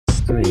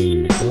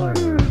Screen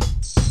Horror.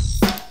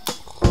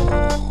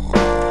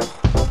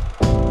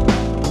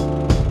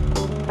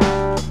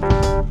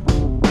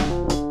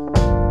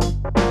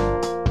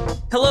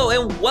 Hello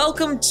and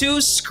welcome to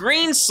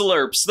Screen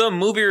Slurps, the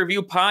movie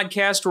review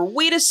podcast where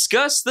we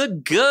discuss the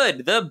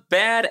good, the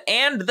bad,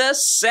 and the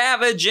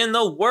savage in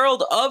the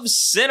world of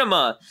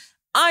cinema.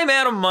 I'm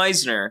Adam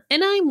Meisner.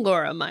 And I'm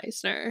Laura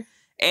Meisner.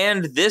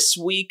 And this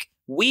week,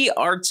 we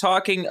are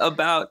talking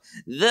about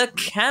The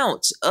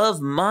Count of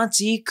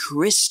Monte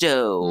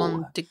Cristo.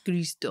 Monte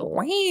Cristo.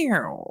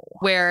 Wow.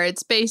 Where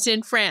it's based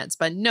in France,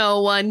 but no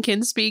one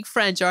can speak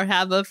French or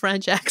have a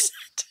French accent.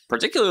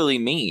 Particularly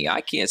me.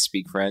 I can't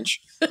speak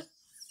French.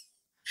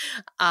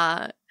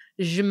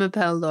 Je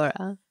m'appelle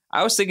Laura.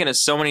 I was thinking of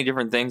so many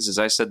different things as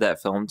I said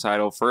that film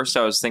title. First,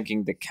 I was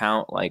thinking The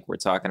Count, like we're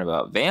talking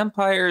about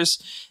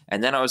vampires.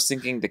 And then I was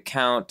thinking The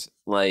Count,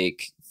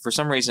 like, for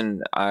some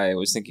reason, I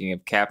was thinking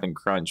of Cap'n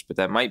Crunch, but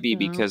that might be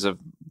because of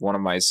one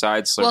of my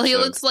side slips. Well, he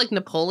looks like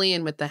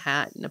Napoleon with the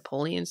hat.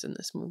 Napoleon's in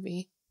this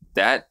movie.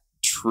 That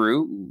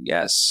true?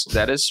 Yes,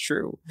 that is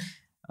true.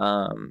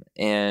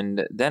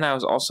 And then I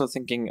was also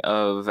thinking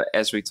of,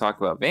 as we talk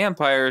about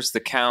vampires,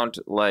 The Count,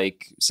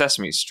 like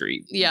Sesame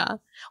Street. Yeah.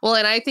 Well,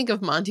 and I think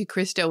of Monte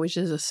Cristo, which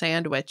is a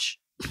sandwich.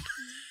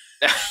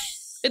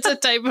 It's a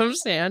type of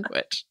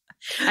sandwich.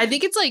 I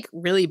think it's like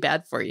really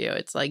bad for you.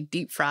 It's like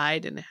deep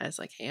fried and it has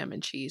like ham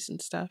and cheese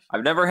and stuff.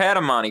 I've never had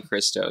a Monte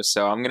Cristo,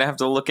 so I'm going to have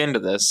to look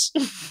into this.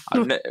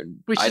 I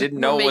didn't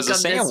know it was a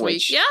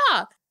sandwich.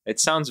 Yeah.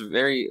 It sounds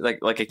very like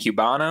a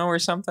Cubano or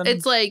something.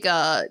 It's like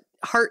a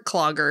heart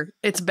clogger.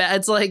 It's bad.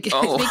 It's like,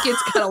 I think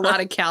it's got a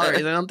lot of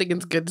calories. I don't think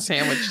it's good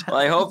sandwich. Well,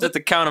 I hope that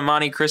the Count of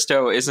Monte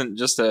Cristo isn't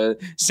just a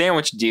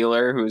sandwich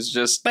dealer who's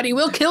just... But he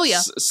will kill you.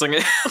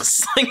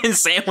 Slinging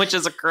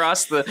sandwiches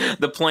across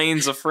the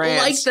plains of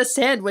France. Like the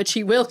sandwich,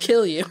 he will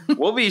kill you.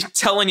 We'll be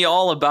telling you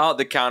all about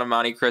the Count of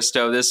Monte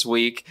Cristo this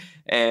week,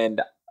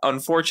 and...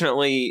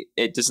 Unfortunately,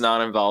 it does not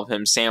involve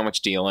him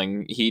sandwich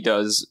dealing. He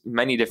does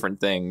many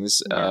different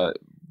things. Yeah.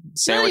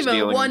 Sandwich not even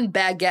dealing. One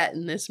baguette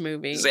in this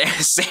movie.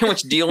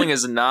 Sandwich dealing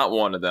is not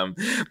one of them.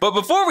 But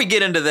before we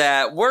get into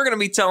that, we're going to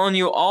be telling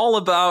you all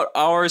about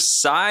our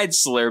side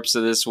slurps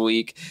of this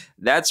week.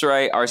 That's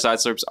right. Our side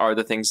slurps are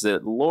the things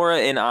that Laura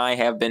and I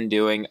have been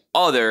doing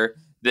other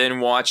than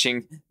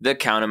watching The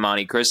Count of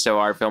Monte Cristo,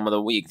 our film of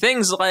the week.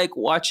 Things like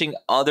watching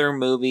other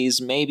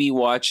movies, maybe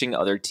watching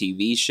other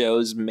TV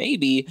shows,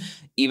 maybe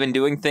even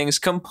doing things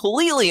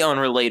completely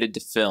unrelated to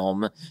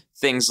film.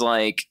 Things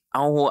like,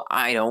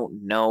 I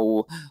don't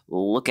know,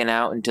 looking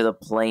out into the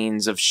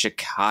plains of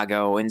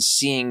Chicago and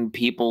seeing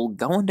people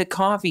going to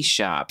coffee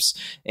shops,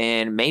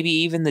 and maybe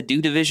even the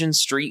Do Division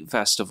Street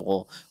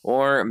Festival,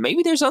 or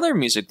maybe there's other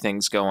music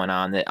things going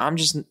on that I'm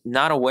just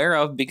not aware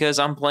of because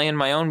I'm playing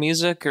my own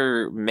music,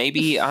 or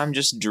maybe I'm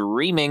just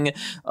dreaming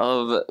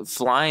of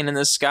flying in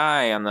the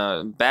sky on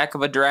the back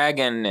of a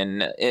dragon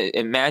and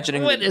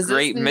imagining the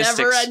great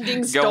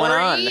mystics going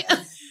on.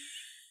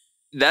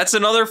 That's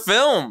another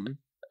film.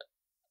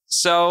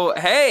 So,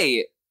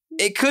 hey,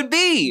 it could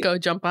be. Go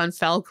jump on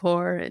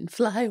Falcor and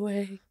fly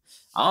away.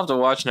 I'll have to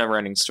watch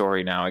Neverending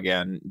Story now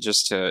again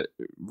just to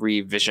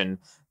revision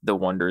the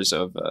wonders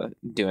of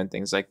doing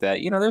things like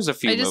that. You know, there's a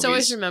few movies.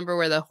 Always remember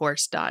where the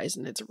horse dies,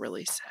 and it's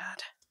really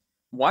sad.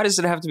 Why does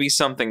it have to be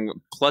something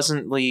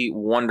pleasantly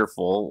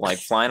wonderful, like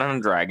flying on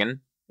a dragon,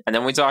 and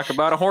then we talk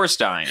about a horse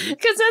dying?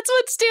 Because that's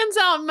what stands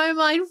out in my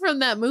mind from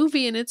that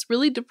movie, and it's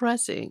really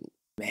depressing.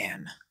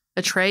 Man.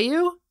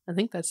 Atreyu? I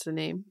think that's the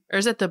name. Or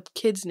is that the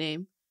kid's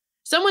name?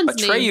 Someone's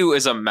name. Atreyu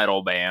is a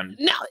metal band.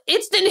 No,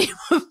 it's the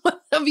name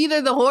of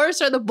either the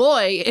horse or the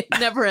boy in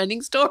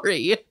Neverending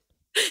Story.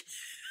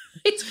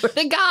 I swear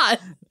to God.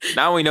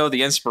 Now we know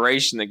the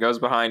inspiration that goes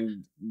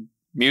behind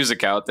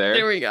music out there.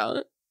 There we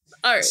go.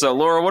 All right. So,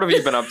 Laura, what have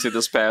you been up to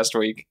this past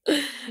week?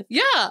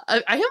 Yeah,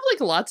 I have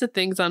like lots of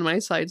things on my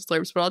side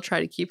slurps, but I'll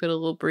try to keep it a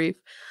little brief.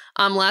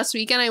 Last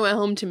weekend, I went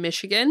home to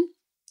Michigan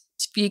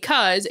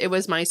because it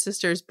was my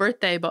sister's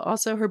birthday, but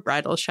also her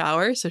bridal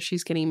shower. So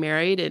she's getting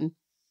married in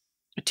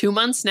 2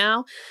 months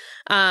now.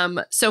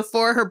 So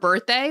for her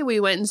birthday, we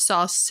went and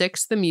saw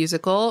Six the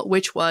Musical,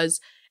 which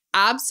was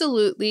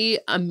absolutely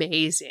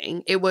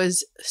amazing. It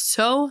was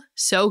so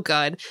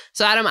good.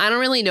 So Adam, I don't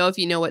really know if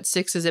you know what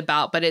Six is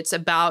about, but it's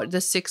about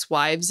the 6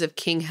 wives of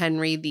King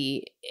Henry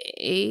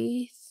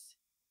VIII.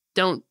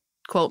 Don't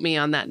quote me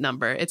on that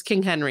number. It's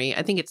King Henry.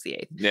 I think it's the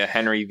 8th. Yeah,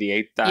 Henry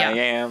VIII. I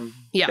am.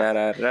 Yeah. Da,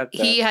 da, da, da.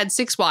 He had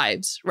 6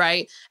 wives,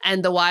 right?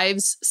 And the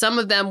wives, some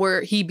of them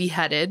he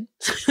beheaded.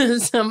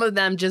 Some of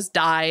them just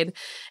died.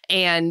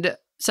 And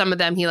some of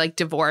them he like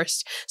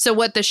divorced. So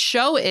what the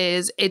show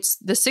is, it's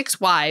the 6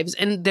 wives,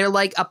 and they're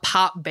like a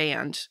pop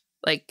band,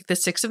 like the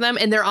 6 of them.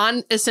 And they're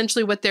on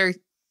essentially what they're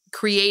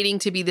creating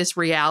to be this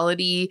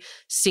reality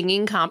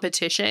singing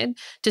competition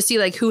to see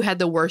like who had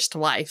the worst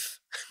life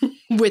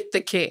with the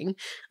king,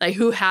 like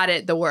who had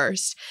it the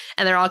worst.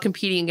 And they're all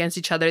competing against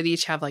each other. They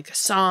each have like a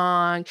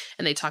song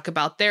and they talk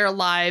about their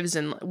lives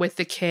and with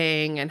the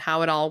king and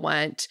how it all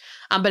went.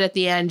 But at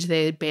the end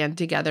they band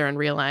together and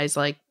realize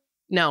like,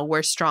 no,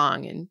 we're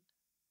strong and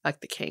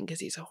Fuck the king because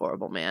he's a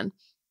horrible man.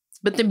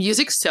 But the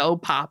music's so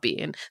poppy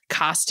and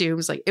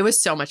costumes, like it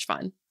was so much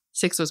fun.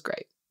 6 was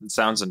great. It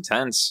sounds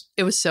intense.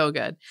 It was so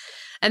good.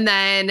 And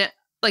then,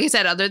 like I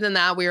said, other than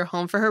that, we were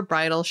home for her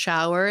bridal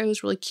shower. It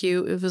was really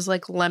cute. It was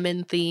like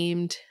lemon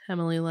themed.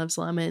 Emily loves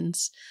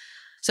lemons.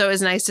 So it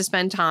was nice to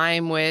spend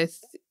time with,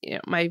 you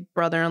know, my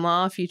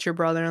brother-in-law, future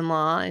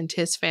brother-in-law, and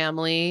his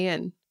family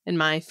and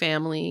my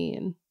family.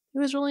 And it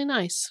was really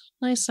nice.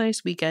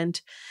 Nice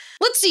weekend.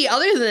 Let's see.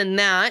 Other than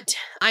that,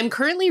 I'm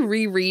currently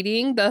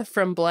rereading the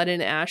From Blood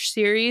and Ash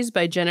series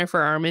by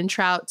Jennifer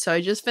Armentrout. So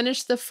I just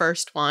finished the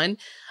first one.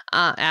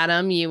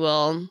 Adam,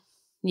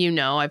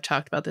 I've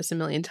talked about this a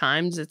million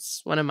times.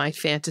 It's one of my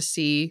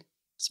fantasy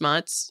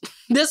smuts.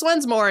 This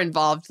one's more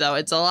involved, though.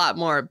 It's a lot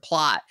more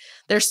plot.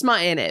 There's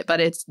smut in it, but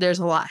there's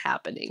a lot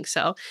happening.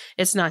 So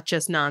it's not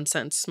just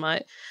nonsense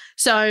smut.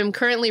 So I'm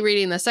currently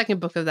reading the second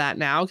book of that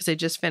now because I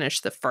just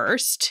finished the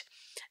first.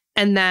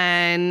 And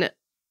then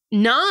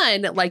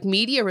non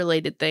media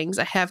related things,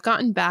 I have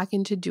gotten back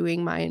into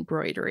doing my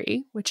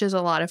embroidery, which is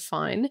a lot of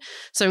fun.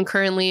 So I'm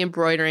currently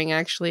embroidering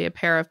actually a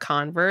pair of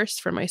Converse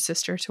for my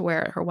sister to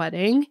wear at her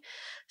wedding.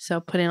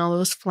 So putting all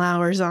those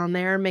flowers on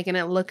there, making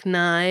it look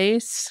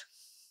nice.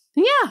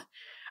 Yeah.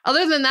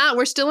 Other than that,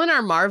 we're still in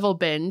our Marvel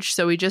binge.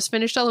 So we just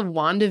finished all of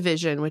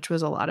WandaVision, which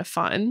was a lot of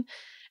fun.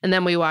 And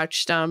then we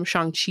watched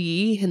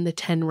Shang-Chi and the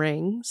 10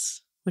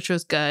 Rings, which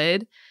was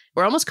good.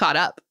 We're almost caught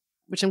up,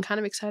 which I'm kind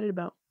of excited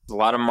about. A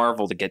lot of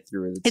Marvel to get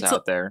through that's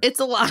out there. It's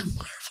a lot of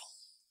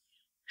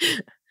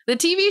Marvel. The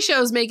TV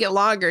shows make it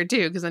longer,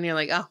 too, because then you're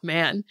like, oh,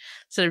 man.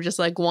 Instead of just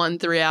like 1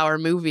 3-hour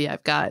movie,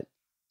 I've got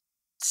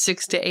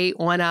 6 to 8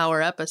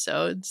 1-hour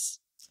episodes.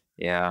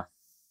 Yeah.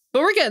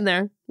 But we're getting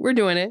there. We're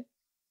doing it.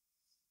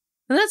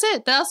 And that's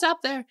it. I'll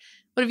stop there.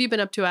 What have you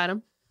been up to,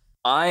 Adam?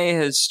 I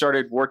have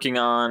started working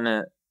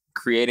on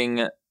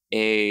creating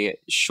a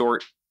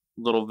short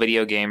little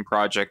video game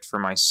project for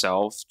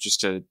myself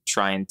just to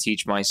try and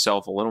teach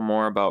myself a little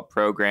more about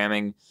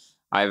programming.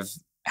 I've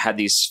had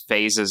these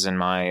phases in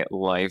my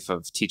life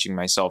of teaching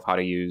myself how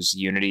to use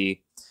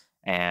Unity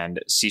and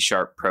C#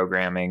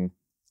 programming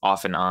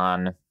off and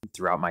on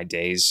throughout my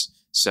days.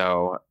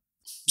 So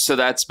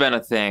that's been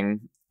a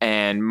thing.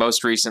 And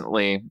most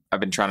recently, I've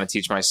been trying to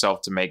teach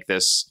myself to make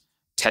this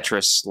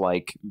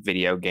Tetris-like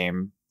video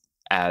game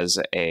as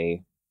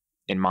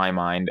in my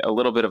mind, a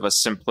little bit of a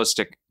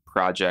simplistic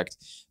project.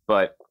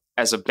 But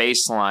as a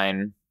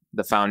baseline,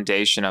 the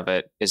foundation of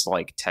it is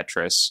like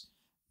Tetris.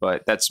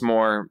 But that's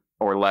more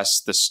or less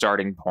the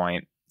starting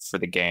point for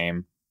the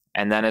game.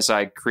 And then as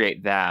I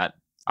create that,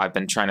 I've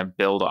been trying to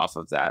build off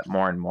of that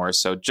more and more.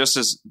 So just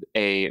as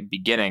a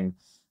beginning,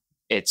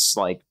 it's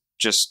like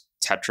just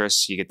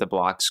Tetris. You get the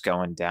blocks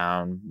going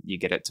down. You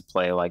get it to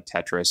play like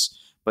Tetris.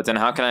 But then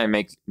how can I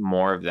make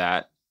more of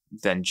that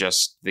than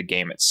just the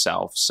game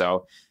itself?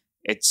 So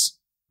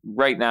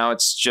right now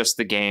it's just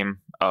the game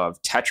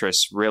of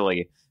Tetris,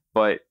 really,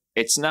 but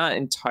it's not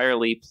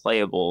entirely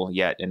playable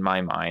yet in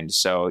my mind.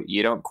 So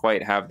you don't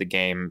quite have the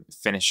game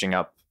finishing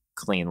up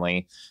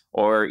cleanly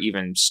or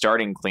even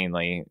starting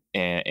cleanly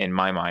in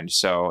my mind.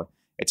 So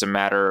it's a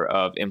matter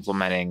of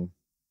implementing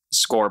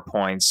score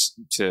points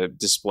to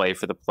display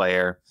for the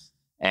player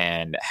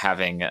and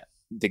having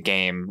the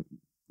game,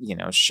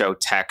 show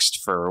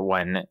text for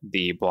when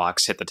the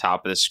blocks hit the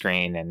top of the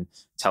screen and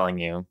telling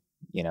you,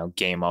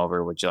 game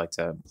over, would you like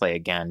to play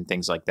again,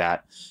 things like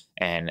that.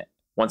 And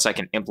once I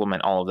can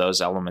implement all of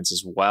those elements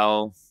as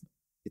well,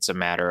 it's a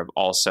matter of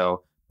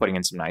also putting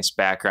in some nice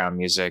background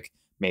music,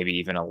 maybe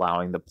even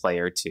allowing the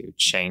player to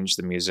change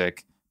the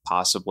music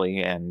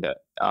possibly, and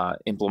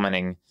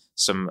implementing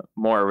some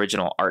more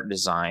original art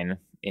design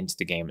into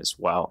the game as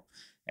well.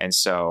 And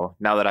so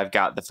now that I've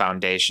got the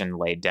foundation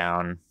laid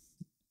down,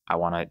 I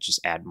want to just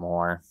add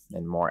more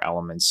and more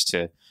elements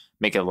to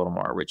make it a little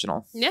more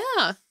original.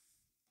 Yeah.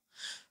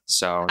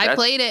 So I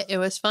played it. It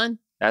was fun.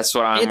 That's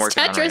what I'm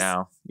working on right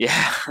now.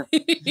 Yeah.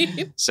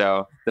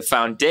 So the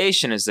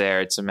foundation is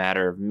there. It's a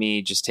matter of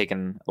me just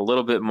taking a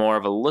little bit more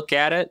of a look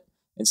at it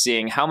and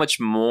seeing how much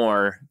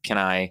more can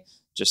I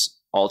just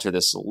alter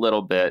this a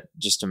little bit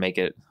just to make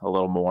it a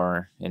little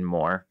more and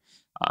more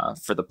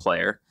for the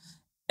player.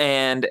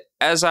 And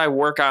as I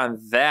work on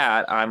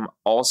that, I'm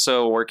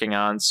also working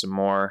on some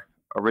more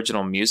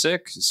original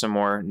music, some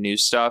more new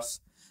stuff.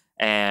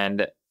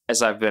 And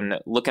as I've been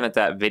looking at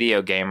that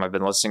video game, I've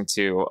been listening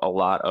to a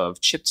lot of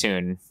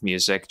chiptune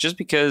music just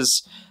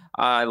because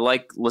I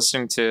like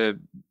listening to,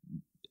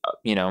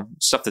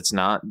 stuff that's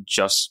not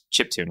just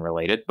chiptune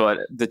related. But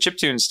the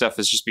chiptune stuff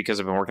is just because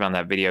I've been working on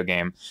that video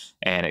game,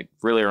 and it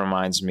really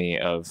reminds me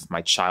of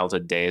my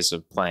childhood days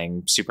of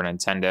playing Super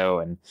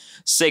Nintendo and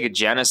Sega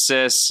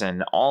Genesis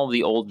and all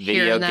the old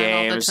video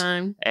games. All the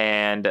time.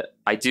 And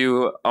I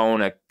do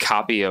own a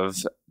copy of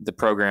the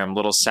program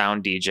Little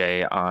Sound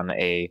DJ on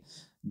a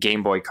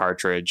Game Boy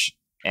cartridge,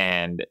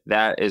 and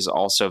that is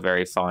also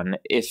very fun.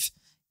 If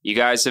you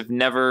guys have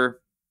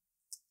never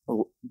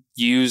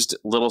used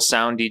Little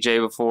Sound DJ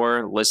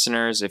before,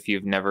 listeners, if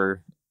you've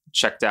never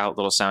checked out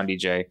Little Sound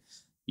DJ,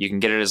 you can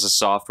get it as a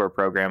software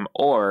program,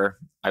 or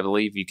I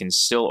believe you can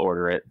still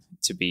order it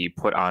to be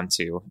put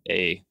onto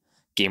a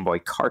Game Boy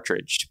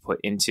cartridge to put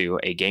into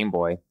a Game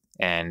Boy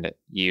and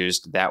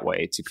used that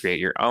way to create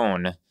your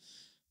own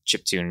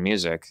chiptune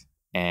music.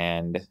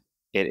 And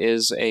it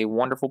is a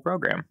wonderful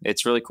program.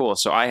 It's really cool.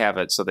 So I have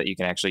it so that you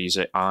can actually use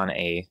it on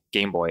a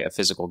Game Boy, a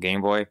physical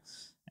Game Boy.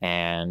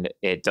 And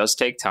it does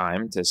take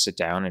time to sit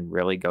down and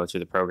really go through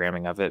the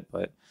programming of it.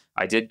 But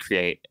I did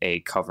create a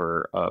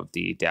cover of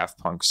the Daft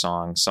Punk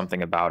song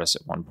Something About Us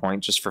at one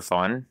point just for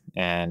fun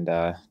and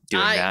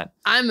doing that.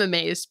 I'm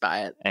amazed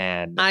by it.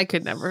 And I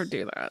could never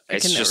do that. I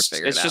can never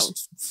figure it out. It's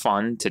just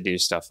fun to do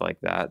stuff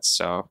like that.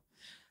 So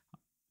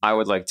I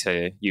would like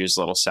to use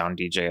Little Sound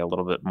DJ a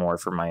little bit more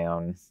for my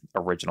own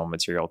original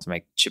material to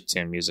make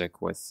chiptune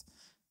music with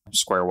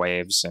square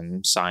waves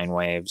and sine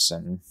waves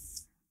and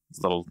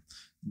little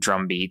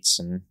drum beats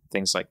and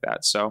things like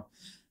that. So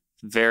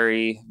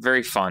very,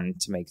 very fun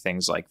to make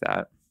things like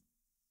that.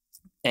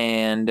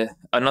 And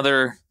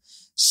another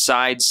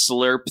side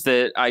slurp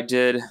that I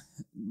did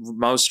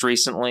most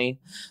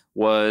recently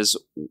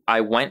was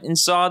I went and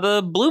saw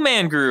the Blue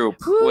Man Group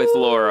with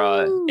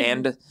Laura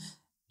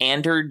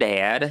and her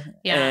dad.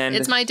 Yeah, and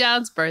it's my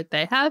dad's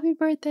birthday. Happy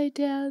birthday,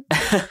 Dad.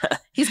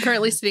 He's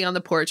currently sitting on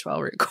the porch while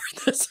we record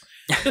this.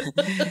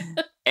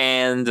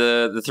 And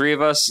the three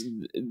of us,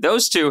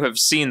 those two have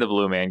seen the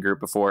Blue Man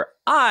Group before.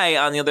 I,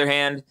 on the other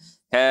hand,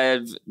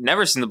 have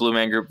never seen the Blue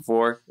Man Group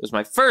before. It was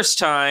my first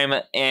time,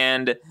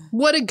 and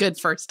what a good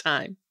first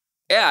time.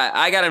 Yeah,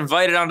 I got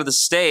invited onto the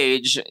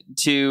stage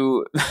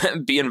to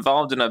be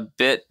involved in a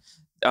bit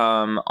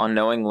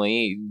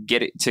unknowingly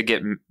get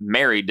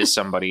married to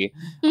somebody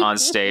on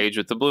stage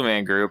with the Blue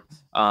Man Group.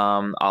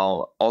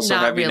 I'll also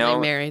Not have really you know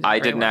married, I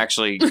didn't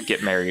actually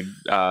get married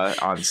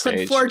on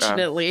stage.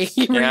 Unfortunately,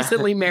 you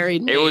recently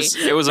married me.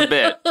 It was a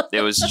bit.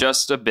 It was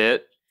just a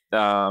bit.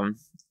 Yeah.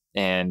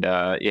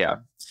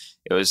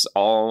 It was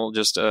all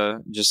just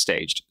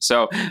staged.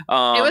 So it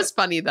was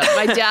funny though.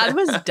 My dad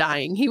was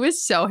dying. He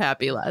was so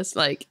happy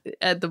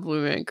at the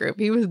Blue Man Group.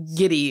 He was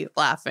giddy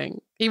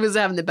laughing. He was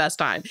having the best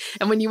time.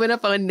 And when you went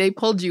up and they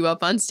pulled you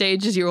up on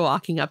stage as you were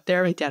walking up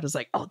there, my dad was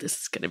like, "Oh, this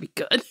is gonna be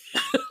good."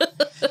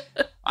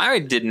 I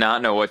did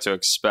not know what to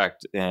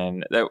expect,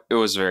 and it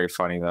was very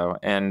funny though.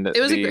 And it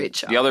was a great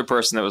show. The other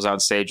person that was on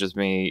stage with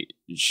me,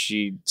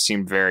 she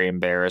seemed very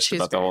embarrassed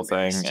about the whole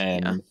thing,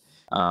 and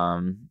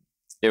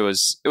It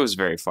was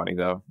very funny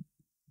though.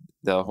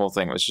 The whole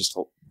thing was just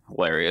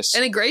hilarious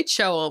and a great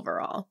show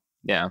overall.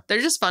 Yeah, they're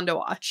just fun to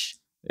watch.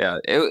 Yeah,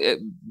 it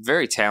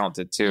very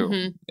talented too.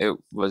 Mm-hmm. It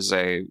was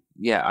I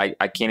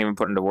can't even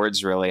put into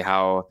words really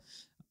how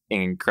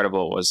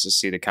incredible it was to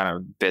see the kind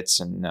of bits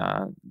and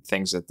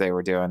things that they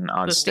were doing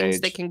on stage.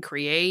 Things they can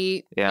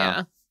create.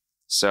 Yeah.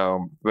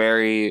 So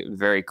very,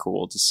 very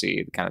cool to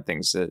see the kind of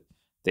things that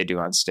they do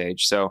on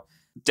stage. So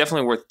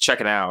definitely worth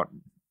checking out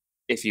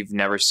if you've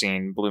never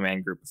seen Blue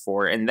Man Group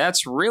before. And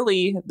that's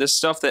really the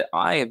stuff that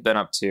I have been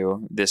up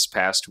to this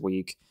past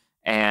week.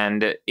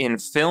 And in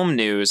film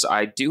news,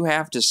 I do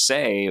have to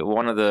say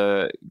one of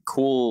the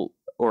cool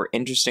or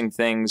interesting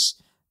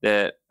things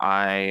that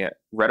I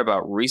read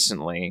about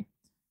recently,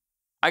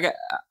 I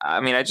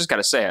just got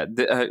to say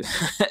it.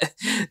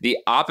 The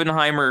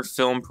Oppenheimer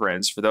film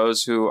prints, for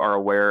those who are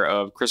aware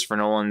of Christopher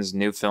Nolan's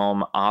new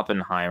film,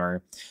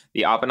 Oppenheimer,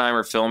 the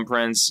Oppenheimer film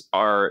prints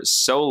are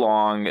so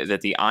long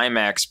that the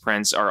IMAX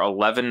prints are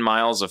 11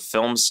 miles of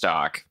film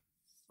stock.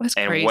 That's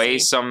and crazy. Weigh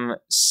some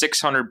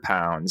 600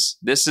 pounds.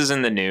 This is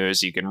in the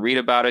news. You can read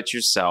about it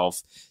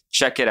yourself.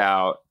 Check it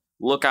out.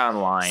 Look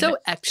online. So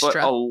extra.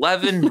 But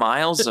 11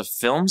 miles of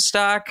film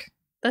stock?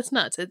 That's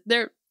nuts.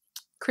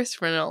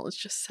 Christopher Nolan is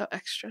just so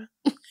extra.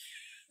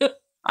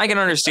 I can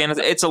understand it.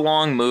 It's a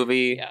long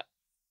movie. Yeah.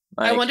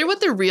 I wonder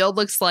what the reel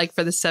looks like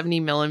for the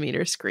 70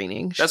 millimeter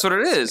screening. That's what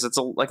it is. It's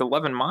like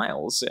 11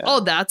 miles. Yeah. Oh,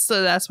 that's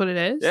what it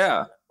is?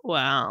 Yeah.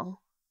 Wow.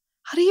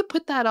 How do you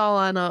put that all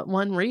on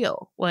one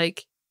reel?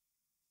 Like,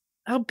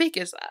 how big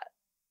is that?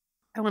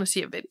 I want to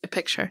see a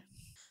picture.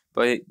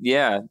 But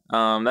yeah,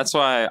 that's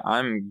why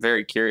I'm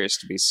very curious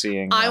to be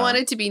seeing. I want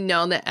it to be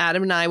known that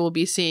Adam and I will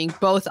be seeing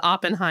both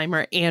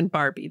Oppenheimer and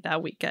Barbie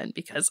that weekend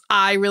because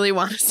I really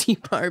want to see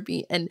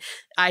Barbie, and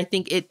I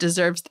think it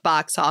deserves the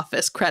box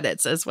office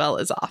credits as well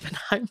as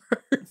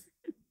Oppenheimer.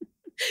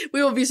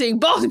 We will be seeing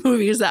both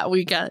movies that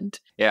weekend.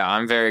 Yeah,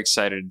 I'm very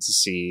excited to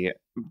see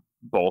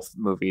both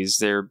movies.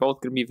 They're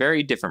both going to be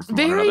very different from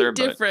one another. Very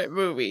different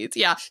movies.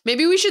 Yeah.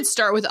 Maybe we should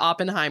start with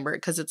Oppenheimer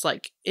because it's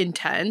like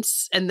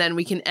intense, and then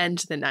we can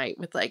end the night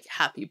with like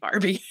Happy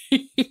Barbie.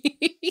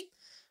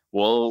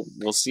 We'll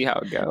see how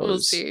it goes. We'll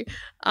see.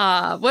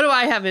 What do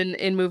I have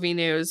in movie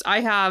news? I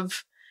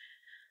have,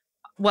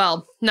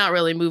 well, not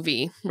really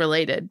movie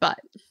related, but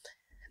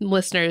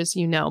listeners,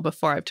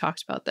 before I've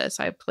talked about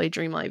this, I play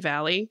Dreamlight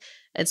Valley.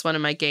 It's one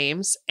of my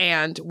games,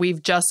 and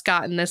we've just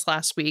gotten this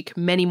last week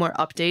many more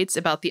updates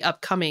about the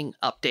upcoming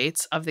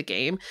updates of the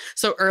game.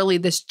 So early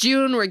this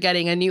June, we're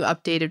getting a new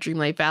update of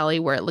Dreamlight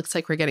Valley where it looks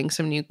like we're getting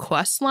some new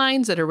quest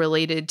lines that are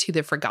related to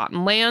the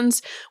Forgotten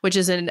Lands, which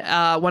is in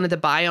one of the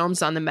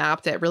biomes on the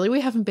map that really we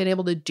haven't been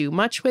able to do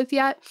much with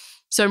yet.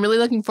 So I'm really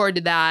looking forward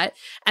to that.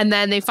 And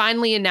then they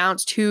finally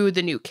announced who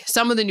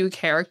some of the new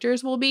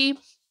characters will be.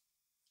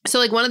 So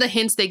like one of the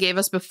hints they gave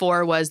us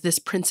before was this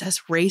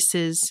princess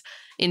races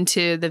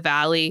into the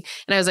valley.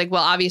 And I was like,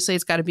 well, obviously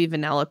it's got to be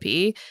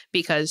Vanellope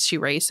because she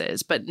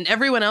races. But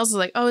everyone else is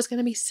like, oh, it's going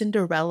to be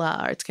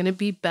Cinderella or it's going to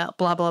be blah,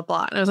 blah,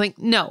 blah. And I was like,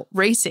 no,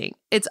 racing.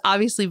 It's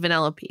obviously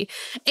Vanellope.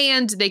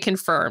 And they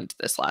confirmed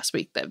this last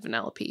week that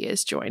Vanellope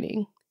is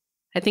joining.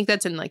 I think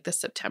that's in like the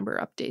September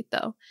update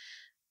though.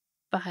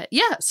 But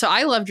yeah, so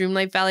I love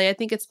Dreamlight Valley. I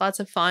think it's lots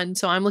of fun.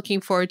 So I'm looking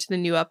forward to the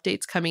new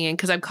updates coming in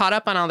because I'm caught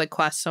up on all the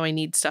quests. So I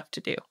need stuff to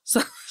do.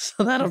 So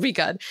that'll be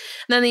good. And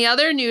then the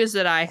other news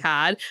that I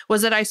had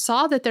was that I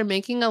saw that they're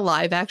making a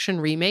live action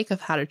remake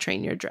of How to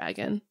Train Your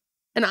Dragon.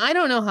 And I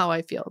don't know how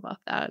I feel about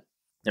that.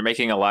 They're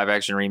making a live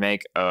action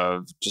remake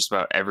of just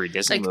about every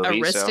Disney like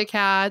movie.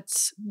 Aristocats.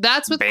 So.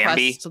 That's what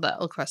Bambi.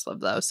 Questlove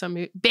though. So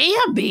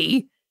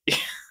Bambi.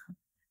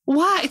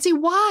 Why? See,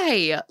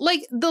 why?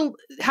 Like,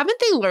 haven't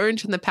they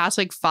learned from the past,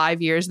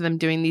 5 years of them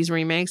doing these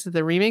remakes that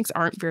the remakes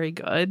aren't very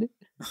good?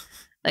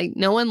 Like,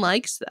 no one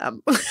likes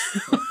them.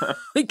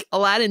 Like,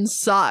 Aladdin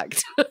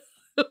sucked.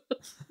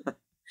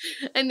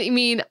 And, I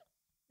mean,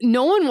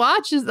 no one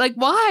watches. Like,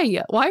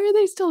 why? Why are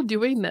they still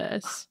doing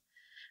this?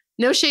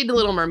 No shade to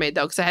Little Mermaid,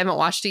 though, because I haven't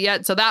watched it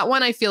yet. So that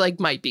one I feel like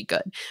might be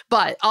good.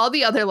 But all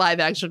the other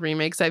live-action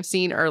remakes I've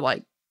seen are,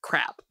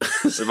 crap.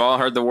 We've all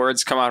heard the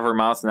words come out of her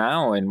mouth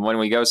now, and when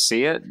we go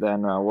see it,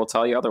 then we'll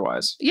tell you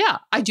otherwise. Yeah,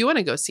 I do want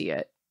to go see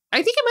it.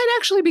 I think it might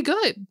actually be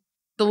good.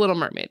 The Little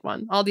Mermaid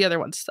one. All the other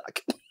ones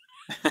suck.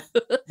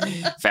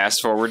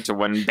 Fast forward to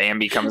when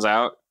Bambi comes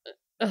out.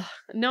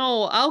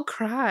 No, I'll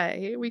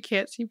cry. We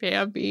can't see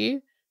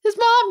Bambi. His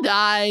mom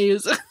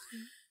dies.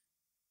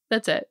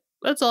 That's it.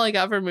 That's all I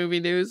got for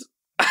movie news.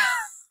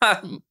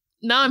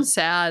 Now I'm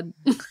sad.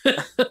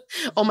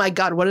 Oh my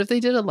God, what if they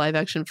did a live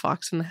action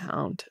Fox and the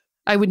Hound?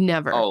 I would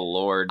never. Oh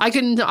Lord. I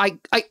couldn't. I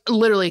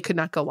literally could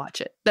not go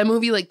watch it. That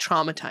movie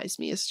traumatized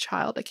me as a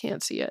child. I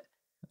can't see it.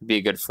 It'd be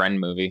a good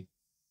friend movie.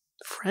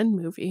 Friend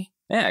movie.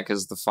 Yeah,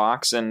 because the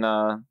fox and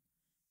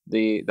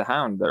the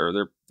hound,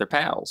 they're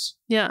pals.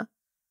 Yeah.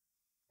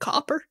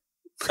 Copper.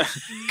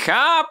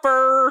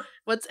 Copper.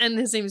 And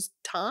his name's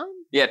Tom?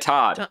 Yeah,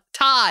 Todd.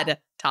 Todd.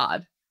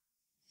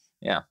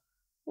 Yeah.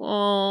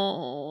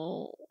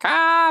 Oh,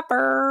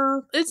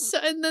 Copper.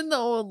 And then the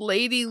old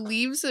lady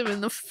leaves him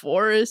in the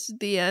forest at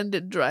the end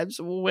and drives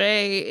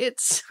away.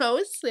 It's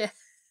so sad.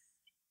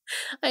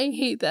 I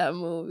hate that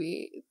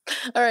movie.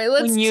 All right,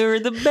 when you're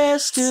the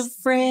best of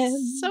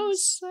friends. So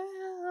sad.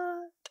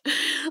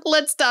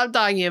 Let's stop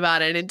talking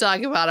about it and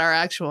talk about our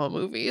actual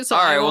movies. All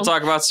right, we'll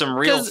talk about some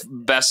real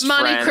best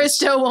friends. Monte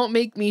Cristo won't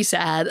make me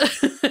sad.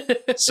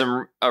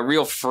 A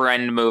real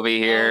friend movie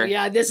here. Oh,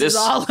 yeah, this is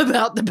all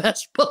about the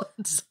best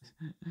bullets.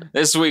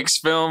 This week's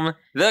film,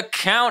 The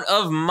Count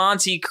of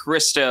Monte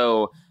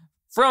Cristo,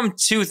 from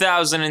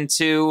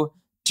 2002,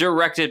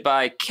 directed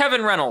by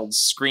Kevin Reynolds,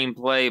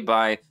 screenplay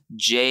by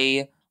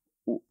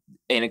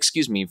and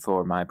excuse me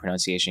for my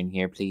pronunciation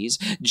here, please,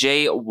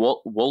 Jay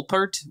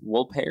Wolpert.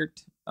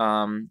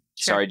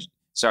 Sure.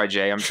 Sorry,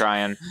 Jay, I'm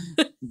trying.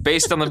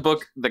 Based on the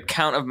book, The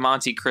Count of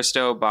Monte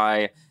Cristo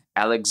by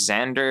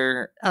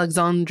Alexandre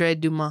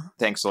Dumas.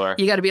 Thanks, Laura.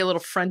 You got to be a little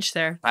French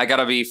there. I got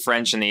to be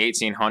French in the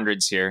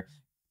 1800s here.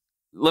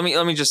 Let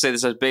me just say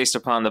this is based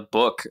upon the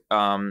book.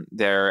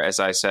 There, as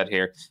I said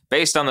here,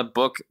 based on the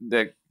book.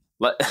 I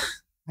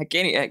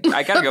can't.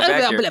 I gotta go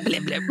back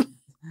here.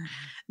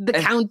 The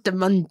Count of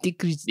Monte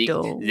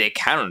Cristo. The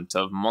Count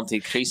of Monte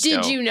Cristo.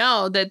 Did you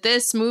know that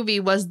this movie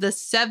was the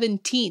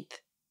 17th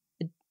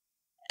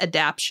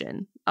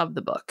adaptation of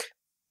the book?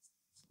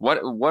 What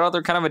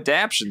other kind of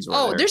adaptions were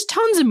there? There's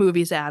tons of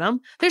movies, Adam.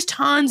 There's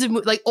tons of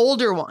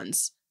older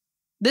ones.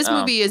 This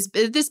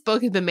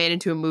book has been made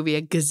into a movie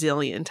a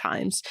gazillion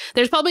times.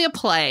 There's probably a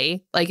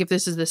play, if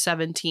this is the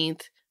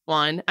 17th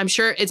one. I'm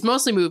sure it's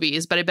mostly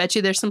movies, but I bet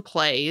you there's some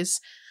plays.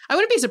 I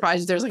wouldn't be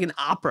surprised if there's an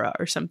opera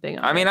or something.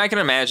 I mean, I can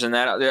imagine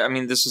that. I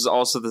mean, this is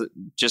also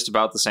just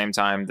about the same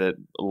time that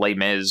Les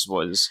Mis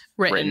was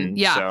written.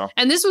 Yeah. So.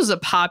 And this was a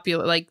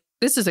popular,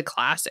 this is a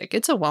classic.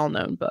 It's a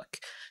well-known book.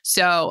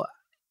 So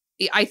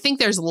I think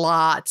there's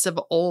lots of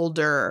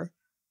older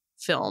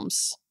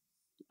films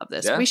of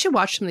this. Yeah. We should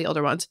watch some of the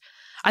older ones.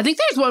 I think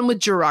there's one with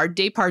Gerard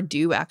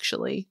Depardieu,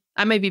 actually.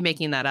 I might be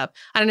making that up.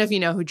 I don't know if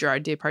you know who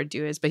Gerard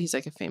Depardieu is, but he's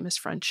a famous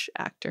French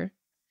actor.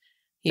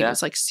 He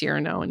was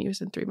Cyrano, and he was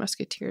in Three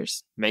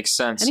Musketeers. Makes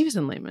sense. And he was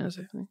in Les Mis.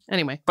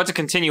 Anyway. But to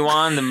continue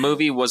on, the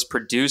movie was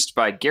produced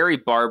by Gary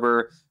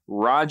Barber,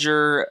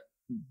 Roger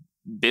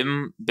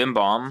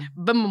Bimbaum,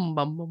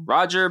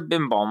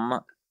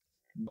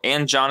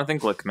 and Jonathan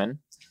Glickman.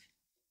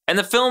 And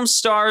the film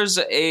stars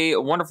a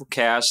wonderful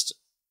cast: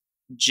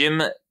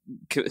 Jim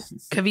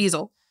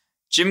Caviezel,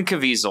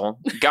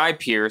 Guy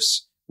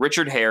Pearce,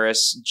 Richard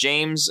Harris,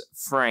 James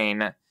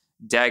Frain,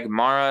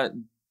 Dagmara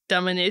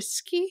Dominic.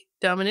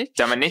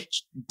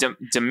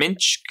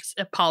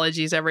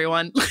 Apologies,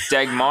 everyone.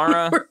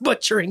 Dagmara. We're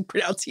butchering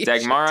pronunciation.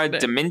 Dagmara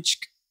Dominch.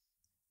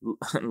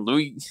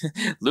 Louis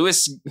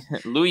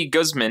Louis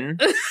Guzman.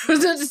 I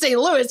was about to say,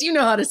 Louis, you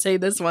know how to say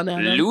this one,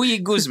 Adam. Louis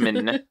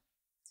Guzman.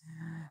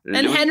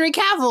 And Henry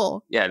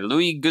Cavill. Yeah,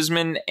 Louis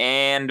Guzman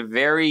and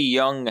very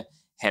young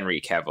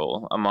Henry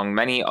Cavill, among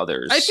many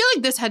others. I feel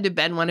like this had to have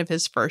been one of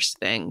his first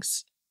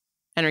things.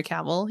 Henry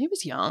Cavill, he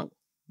was young.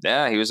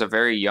 Yeah, he was a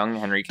very young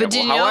Henry Cavill. But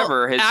did you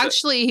However, know,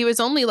 actually, he was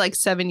only like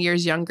 7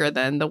 years younger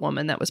than the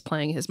woman that was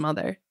playing his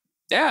mother.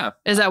 Yeah.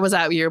 Was that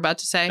what you were about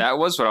to say? That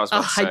was what I was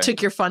about to say. I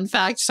took your fun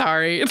fact.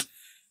 Sorry.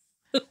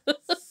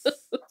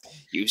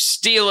 You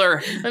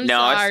stealer. I'm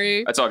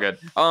sorry. That's all good.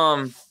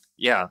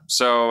 Yeah,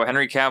 so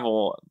Henry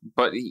Cavill,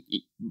 but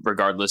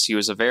regardless, he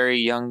was a very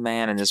young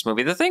man in this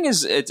movie. The thing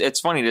is, it's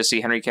funny to see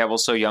Henry Cavill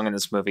so young in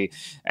this movie,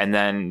 and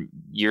then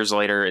years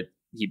later,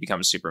 he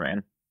becomes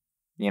Superman.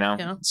 You know?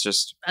 Yeah. It's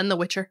just... And The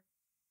Witcher.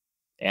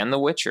 And The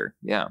Witcher,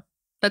 yeah.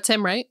 That's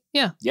him, right?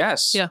 Yeah.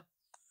 Yes. Yeah.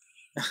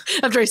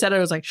 After I said it, I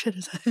was like, shit,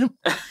 is that him?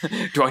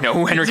 Do I know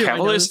who Henry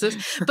Cavill is?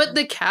 But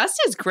the cast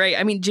is great.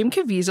 I mean, Jim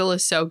Caviezel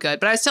is so good.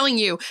 But I was telling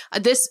you,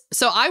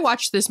 so I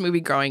watched this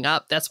movie growing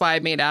up. That's why I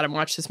made Adam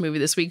watch this movie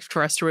this week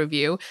for us to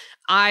review.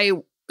 I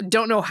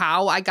don't know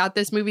how I got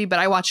this movie, but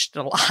I watched it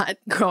a lot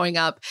growing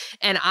up.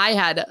 And I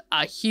had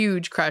a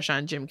huge crush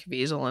on Jim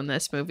Caviezel in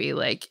this movie.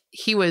 Like,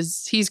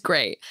 he's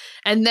great.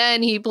 And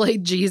then he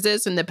played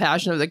Jesus in The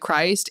Passion of the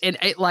Christ. And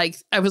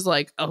I was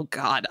like, oh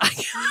God,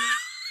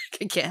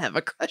 I can't have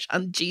a crush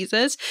on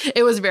Jesus.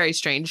 It was very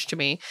strange to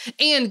me.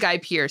 And Guy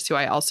Pearce, who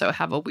I also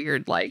have a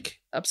weird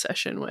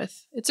obsession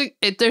with.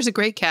 There's a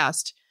great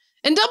cast.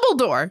 And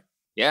Dumbledore.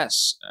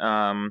 Yes.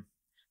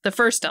 The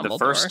first Dumbledore. The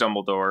first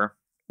Dumbledore.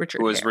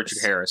 Richard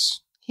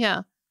Harris.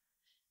 Yeah.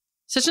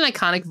 Such an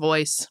iconic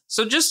voice.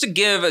 So just to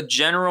give a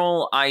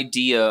general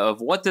idea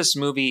of what this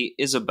movie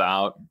is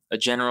about, a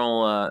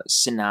general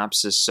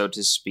synopsis, so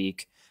to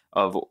speak,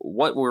 of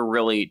what we're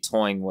really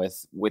toying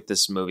with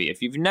this movie.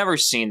 If you've never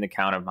seen The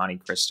Count of Monte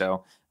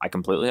Cristo, I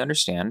completely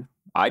understand.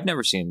 I'd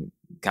never seen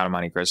Count of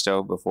Monte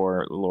Cristo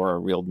before Laura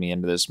reeled me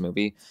into this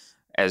movie.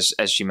 As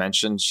she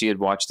mentioned, she had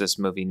watched this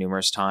movie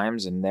numerous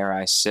times, and there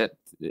I sit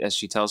as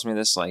she tells me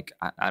this, like,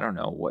 I don't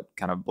know what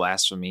kind of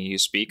blasphemy you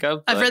speak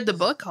of. I've read the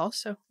book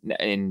also.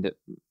 And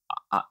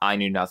I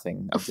knew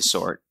nothing of the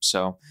sort.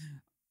 So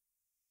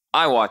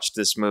I watched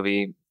this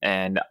movie,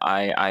 and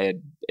I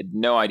had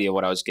no idea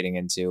what I was getting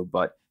into,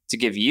 but to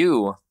give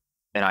you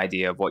an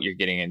idea of what you're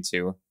getting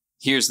into,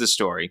 here's the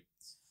story.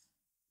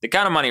 The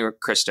Count of Monte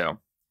Cristo.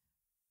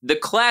 The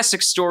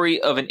classic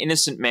story of an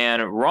innocent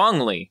man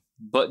wrongly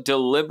but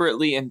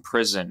deliberately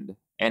imprisoned,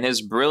 and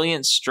his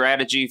brilliant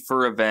strategy for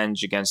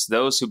revenge against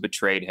those who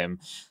betrayed him.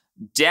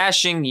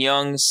 Dashing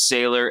young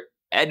sailor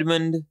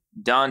Edmond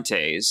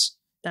Dantes.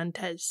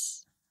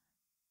 Thanks,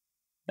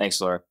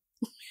 Laura.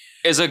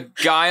 Is a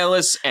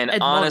guileless and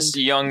Edmond. Honest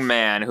young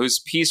man whose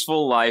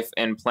peaceful life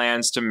and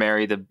plans to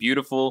marry the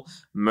beautiful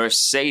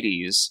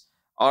Mercedes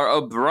are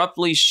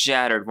abruptly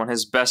shattered when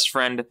his best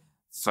friend,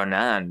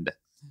 Fernand,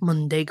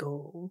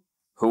 Mondego,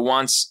 who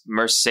wants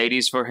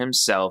Mercedes for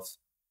himself,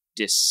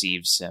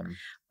 deceives him.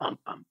 Bum,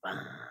 bum, bum.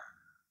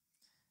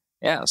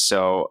 Yeah,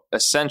 so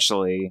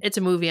essentially... It's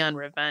a movie on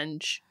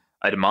revenge.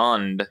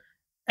 Edmond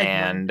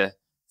and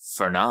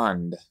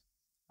Fernand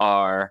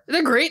are...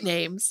 They're great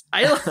names.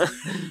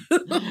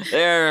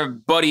 They're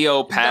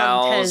buddy-o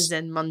pals. Dantes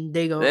and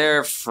Mondego.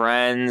 They're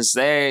friends.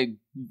 They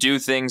do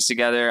things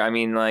together. I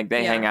mean, like,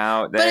 they hang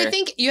out. But I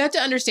think you have to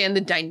understand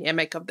the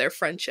dynamic of their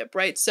friendship,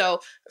 right? So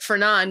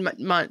Fernand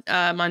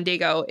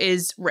Mondego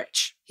is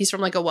rich. He's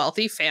from like a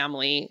wealthy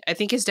family. I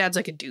think his dad's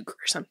like a duke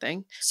or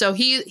something. So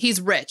he's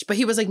rich, but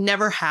he was like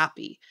never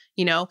happy.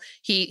 You know,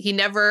 he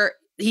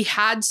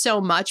had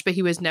so much, but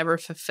he was never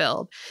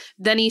fulfilled.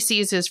 Then he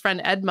sees his friend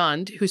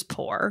Edmond, who's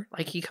poor.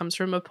 Like, he comes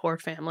from a poor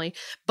family,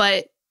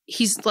 but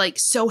he's like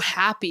so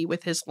happy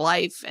with his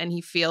life, and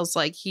he feels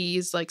like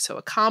he's like so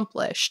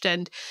accomplished.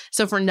 And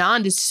so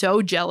Fernand is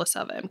so jealous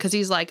of him because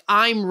he's like,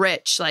 I'm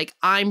rich, like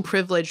I'm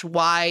privileged.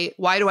 Why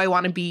do I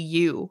want to be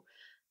you?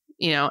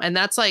 You know, and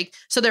that's like,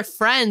 so they're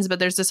friends, but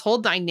there's this whole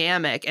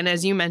dynamic. And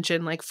as you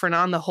mentioned, like,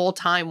 Fernand the whole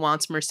time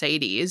wants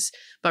Mercedes,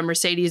 but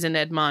Mercedes and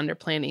Edmond are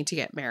planning to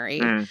get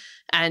married.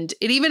 And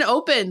it even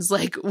opens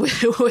like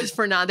with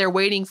Fernand. They're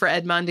waiting for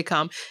Edmond to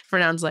come.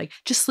 Fernand's like,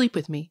 just sleep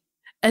with me.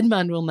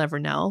 Edmond will never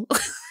know.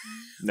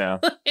 No.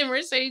 And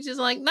Mercedes is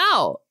like,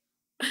 no,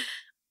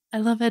 I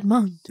love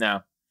Edmond.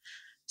 No.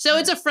 So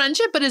it's a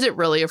friendship, but is it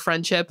really a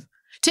friendship?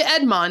 To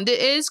Edmond, it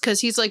is, because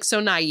he's like so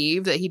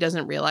naive that he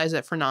doesn't realize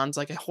that Fernand's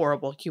like a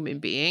horrible human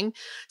being.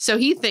 So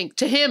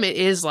to him, it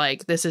is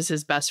like, this is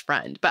his best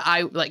friend. But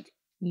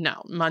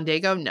no,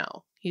 Mondego,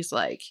 no. He's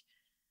like,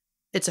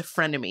 it's a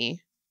frenemy.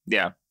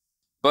 Yeah.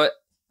 But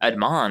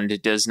Edmond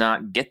does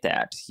not get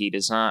that. He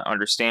does not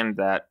understand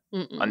that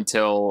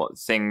until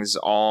things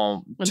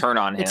all turn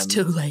on him. It's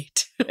too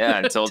late. Yeah,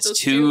 until it's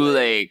too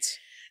late.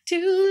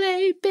 Too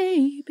late,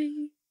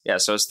 baby. Yeah,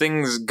 so as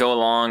things go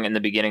along in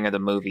the beginning of the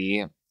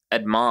movie,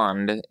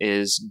 Edmond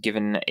is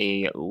given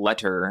a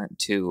letter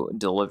to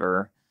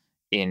deliver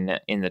in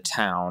the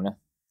town.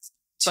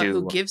 But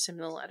who gives him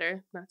the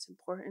letter? That's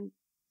important.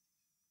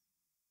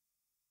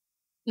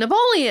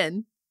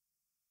 Napoleon.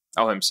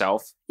 Oh,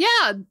 himself?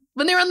 Yeah,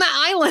 when they were on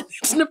that island,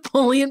 it's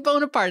Napoleon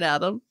Bonapart,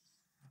 Adam.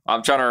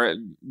 I'm trying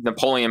to...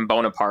 Napoleon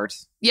Bonaparte.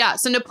 Yeah,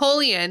 so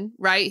Napoleon,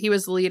 right? He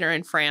was the leader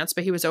in France,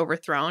 but he was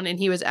overthrown, and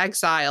he was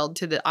exiled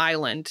to the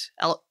island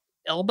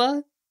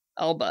Elba.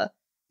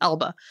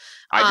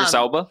 Idris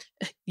Elba?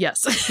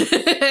 Yes.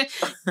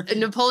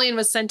 Napoleon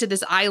was sent to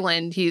this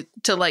island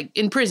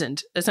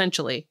imprisoned,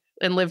 essentially,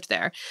 and lived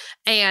there.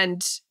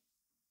 And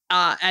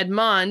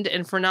Edmond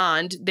and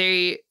Fernand,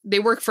 they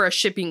work for a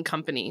shipping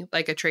company,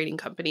 like a trading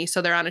company.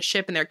 So they're on a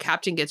ship and their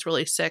captain gets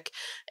really sick.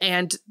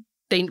 And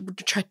they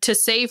try to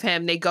save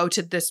him. They go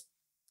to this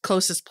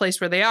closest place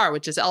where they are,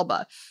 which is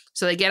Elba.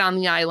 So they get on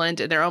the island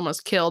and they're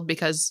almost killed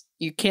because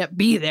you can't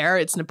be there.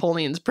 It's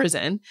Napoleon's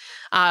prison.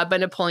 But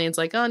Napoleon's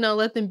like, oh, no,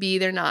 let them be.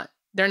 They're not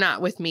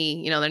with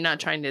me. They're not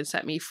trying to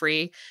set me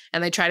free.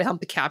 And they try to help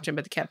the captain,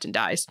 but the captain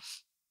dies.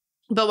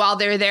 But while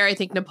they're there, I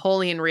think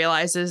Napoleon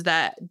realizes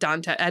that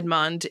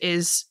Edmond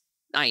is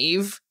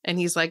naive. And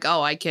he's like,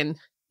 oh, I can,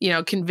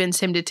 convince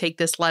him to take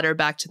this letter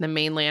back to the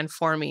mainland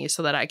for me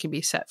so that I can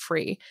be set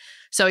free.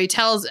 So he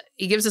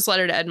gives this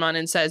letter to Edmond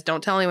and says,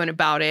 don't tell anyone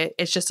about it.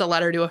 It's just a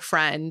letter to a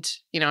friend.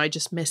 I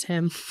just miss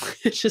him.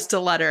 It's just a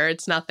letter.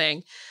 It's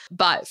nothing.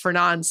 But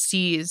Fernand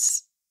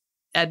sees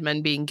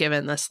Edmond being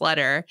given this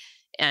letter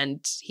and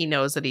he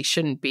knows that he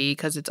shouldn't be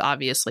because it's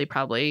obviously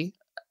probably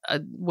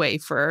a way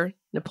for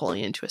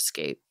Napoleon to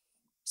escape.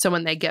 So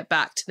when they get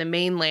back to the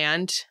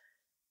mainland,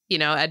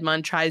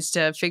 Edmond tries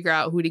to figure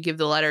out who to give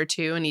the letter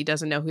to and he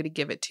doesn't know who to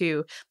give it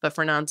to. But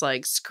Fernand's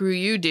like, screw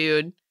you,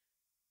 dude.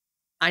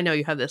 I know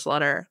you have this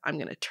letter. I'm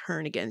going to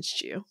turn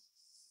against you.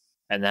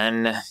 And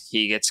then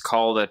he gets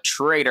called a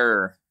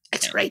traitor. A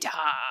traitor.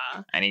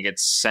 And he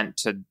gets sent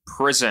to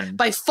prison.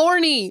 By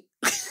Forney.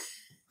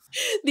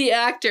 The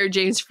actor,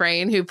 James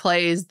Frain, who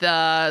plays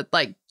the,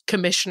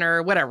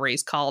 commissioner, whatever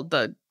he's called,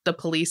 the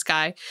police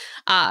guy.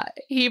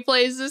 He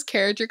plays this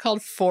character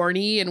called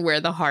Forney in Where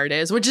the Heart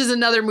Is, which is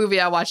another movie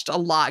I watched a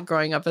lot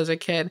growing up as a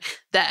kid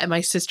that my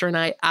sister and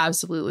I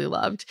absolutely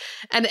loved.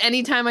 And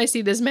anytime I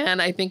see this man,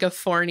 I think of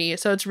Forney.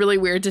 So it's really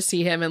weird to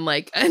see him in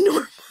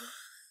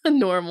a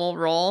normal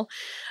role.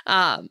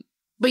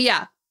 But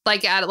yeah,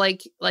 like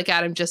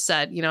Adam just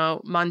said,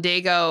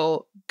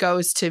 Mondego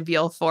goes to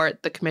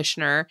Villefort, the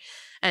commissioner,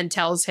 and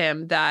tells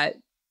him that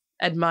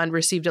Edmond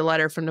received a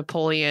letter from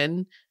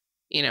Napoleon.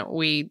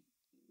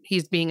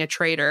 He's being a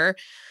traitor.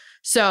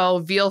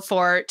 So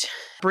Villefort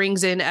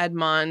brings in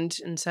Edmond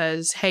and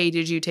says, hey,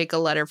 did you take a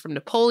letter from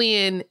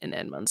Napoleon? And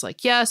Edmond's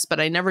like, yes, but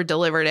I never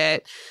delivered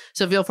it.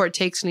 So Villefort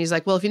takes and he's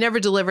like, well, if you never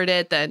delivered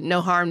it, then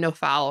no harm, no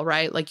foul,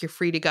 right? Like, you're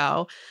free to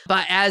go.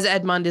 But as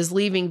Edmond is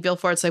leaving,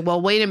 Villefort's like,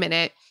 well, wait a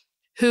minute.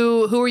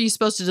 Who are you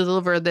supposed to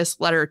deliver this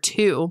letter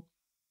to?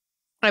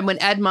 And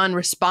when Edmond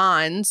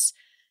responds,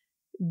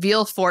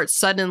 Villefort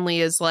suddenly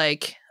is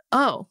like,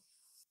 oh.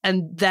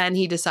 And then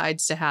he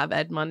decides to have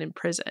Edmond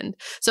imprisoned.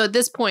 So at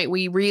this point,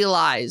 we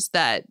realize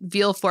that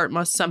Villefort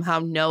must somehow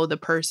know the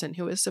person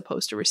who is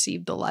supposed to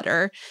receive the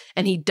letter.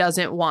 And he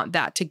doesn't want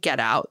that to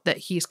get out, that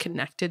he's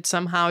connected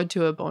somehow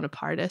to a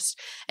Bonapartist.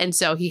 And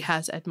so he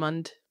has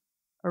Edmond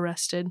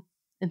arrested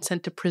and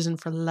sent to prison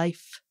for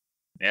life.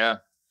 Yeah.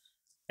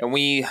 And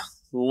we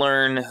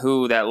learn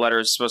who that letter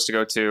is supposed to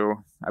go to,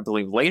 I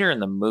believe, later in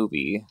the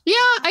movie. Yeah,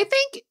 I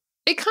think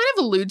it kind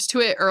of alludes to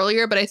it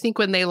earlier, but I think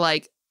when they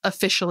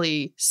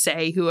officially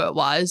say who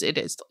it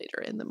is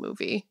later in the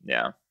movie.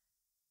 Yeah.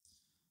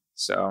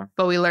 So.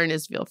 But we learn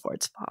it's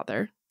Villefort's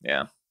father.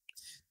 Yeah.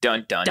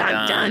 Dun, dun,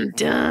 dun. dun. Dun,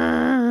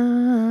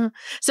 dun.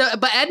 So,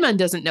 but Edmond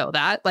doesn't know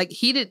that.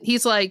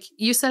 He's like,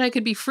 you said I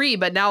could be free,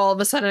 but now all of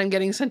a sudden I'm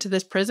getting sent to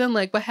this prison.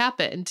 Like, what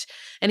happened?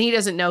 And he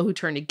doesn't know who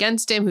turned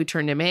against him, who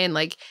turned him in.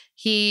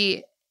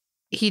 He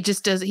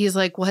just does. He's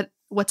like,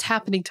 what's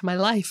happening to my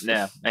life?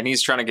 Yeah. And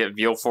he's trying to get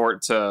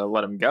Villefort to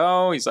let him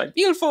go. He's like,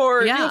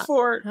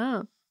 Villefort.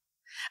 Oh.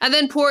 And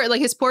then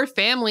his poor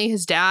family,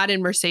 his dad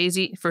and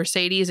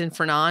Mercedes and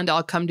Fernand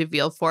all come to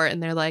Villefort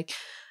and they're like,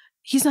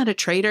 he's not a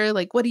traitor.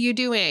 Like, what are you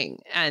doing?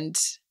 And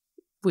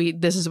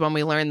this is when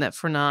we learn that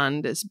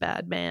Fernand is a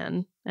bad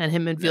man and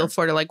him and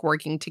Villefort are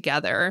working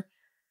together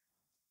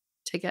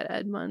to get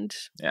Edmond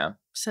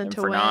sent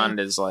away. Fernand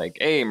is like,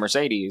 hey,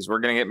 Mercedes, we're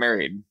going to get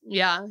married.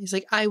 Yeah. He's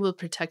like, I will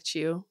protect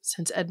you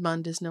since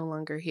Edmond is no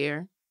longer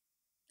here.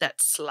 That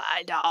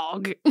sly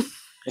dog.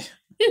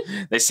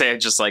 They say it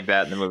just like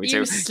that in the movie too.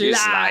 You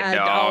sly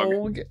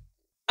dog.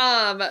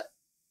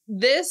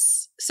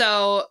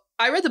 So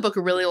I read the book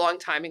a really long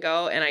time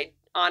ago, and I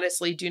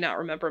honestly do not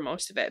remember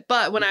most of it.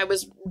 But when I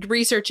was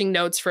researching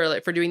notes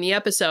for doing the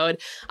episode,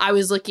 I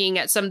was looking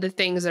at some of the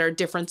things that are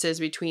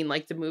differences between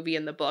the movie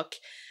and the book.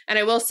 And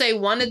I will say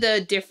one of the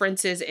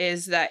differences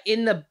is that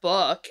in the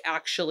book,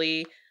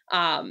 actually,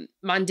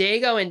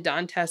 Mondego and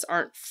Dantes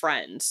aren't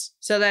friends.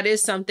 So that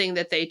is something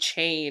that they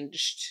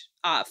changed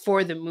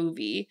for the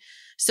movie,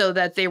 so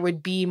that there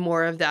would be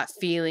more of that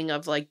feeling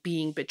of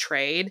being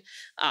betrayed,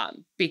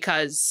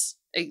 because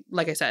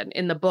like I said,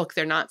 in the book,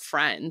 they're not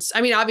friends.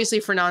 I mean, obviously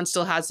Fernand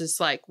still has this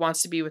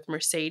wants to be with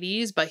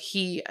Mercedes, but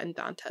he and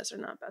Dantes are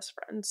not best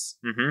friends.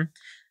 Mm-hmm.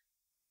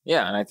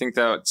 Yeah, and I think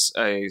that's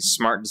a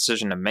smart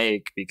decision to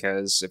make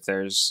because if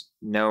there's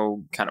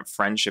no kind of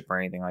friendship or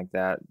anything like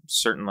that,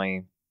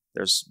 certainly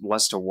there's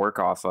less to work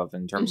off of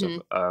in terms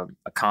of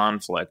a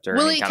conflict or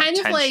any it kind kind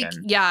of of like,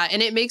 tension. yeah,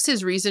 and it makes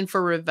his reason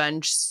for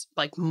revenge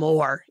like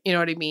more, you know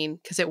what I mean?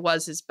 Because it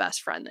was his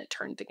best friend that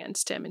turned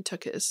against him and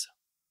took his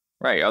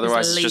Right.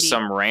 Otherwise, it's just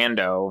lady. some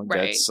rando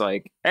Right. that's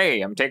like,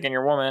 "Hey, I'm taking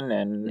your woman,"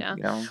 and Yeah.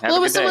 you know, have Well, a it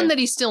was good day. someone that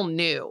he still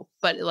knew,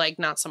 but like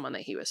not someone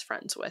that he was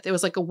friends with. It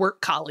was like a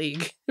work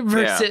colleague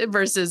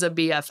versus a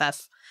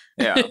BFF.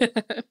 Yeah,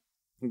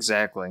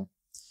 exactly.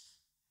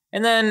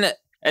 And then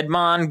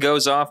Edmond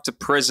goes off to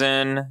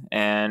prison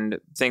and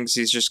thinks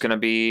he's just going to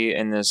be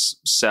in this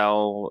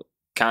cell.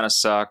 Kind of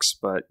sucks,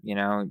 but you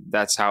know,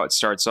 that's how it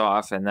starts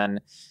off. And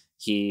then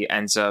he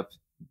ends up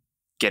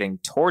getting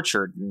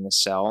tortured in the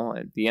cell.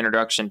 The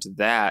introduction to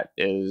that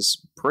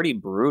is pretty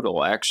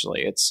brutal,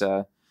 actually. It's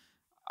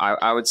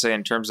I would say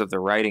in terms of the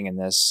writing in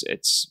this,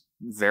 it's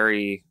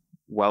very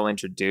well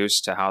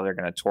introduced to how they're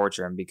going to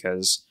torture him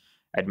because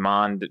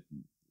Edmond,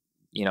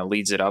 you know,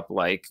 leads it up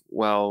like,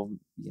 well,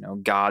 you know,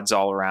 God's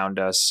all around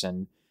us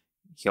and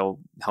he'll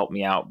help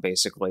me out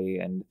basically.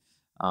 And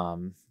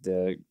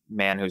the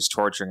man who's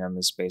torturing him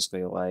is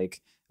basically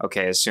like,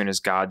 okay, as soon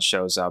as God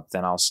shows up,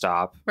 then I'll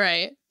stop.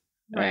 Right.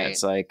 And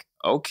it's like,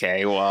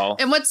 okay, well.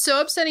 And what's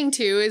so upsetting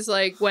too is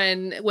like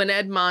when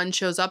Edmond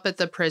shows up at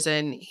the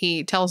prison,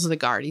 he tells the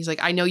guard, he's like,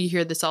 I know you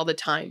hear this all the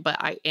time, but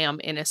I am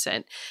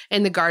innocent.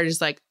 And the guard is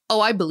like, oh,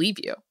 I believe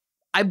you.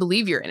 I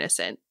believe you're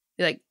innocent.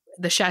 Like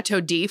the Chateau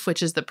d'If,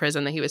 which is the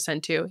prison that he was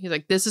sent to. He's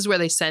like, this is where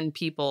they send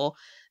people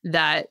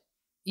that,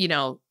 you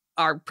know,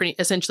 are pretty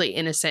essentially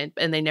innocent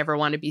and they never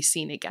want to be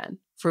seen again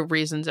for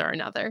reasons or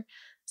another.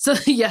 So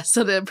yeah,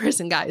 so the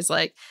prison guy is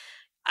like,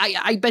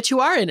 I bet you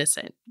are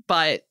innocent,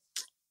 but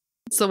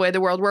it's the way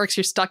the world works.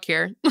 You're stuck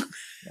here.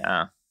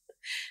 Yeah.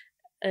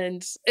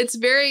 And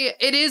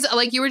it is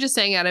like you were just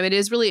saying, Adam, it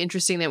is really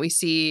interesting that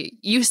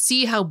you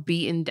see how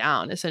beaten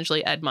down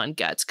essentially Edmond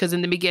gets. Because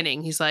in the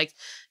beginning, he's like,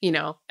 you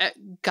know,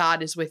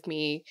 God is with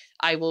me.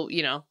 I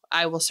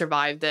will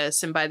survive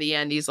this. And by the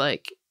end, he's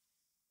like,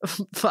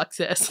 fuck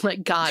this.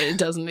 Like, God, it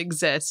doesn't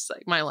exist.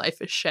 Like, my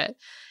life is shit.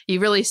 You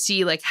really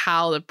see like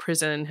how the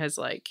prison has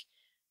like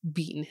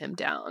beaten him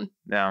down.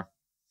 Yeah.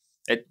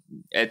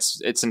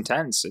 It's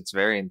intense. It's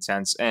very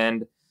intense.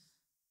 And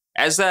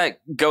as that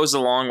goes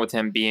along with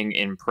him being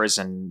in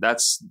prison,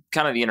 that's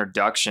kind of the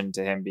introduction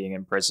to him being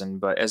in prison.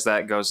 But as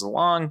that goes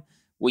along,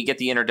 we get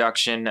the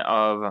introduction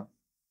of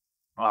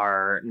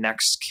our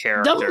next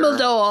character.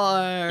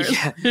 Dumbledore!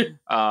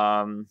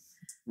 Yeah.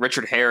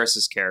 Richard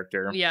Harris's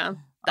character. Yeah.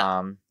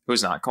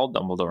 Who's not called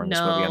Dumbledore in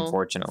this movie,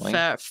 unfortunately.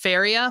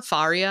 Faria.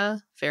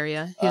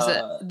 He's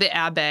the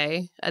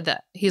abbé.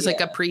 He's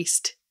like a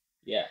priest.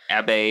 Yeah.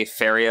 Abbé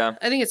Faria.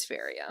 I think it's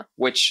Faria.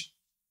 Which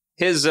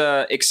his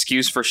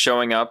excuse for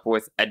showing up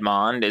with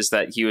Edmond is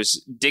that he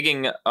was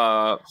digging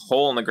a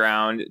hole in the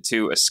ground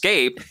to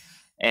escape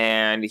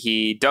and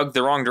he dug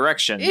the wrong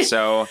direction.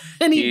 So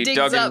and he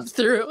digs up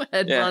through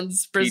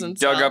Edmond's prison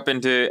cell. He dug up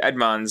into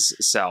Edmond's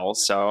cell.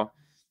 So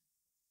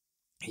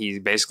he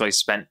basically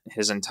spent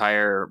his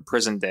entire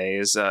prison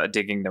days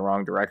digging the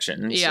wrong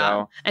direction. Yeah.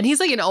 So. And he's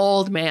like an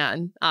old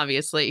man,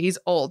 obviously. He's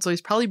old. So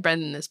he's probably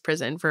been in this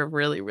prison for a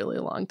really, really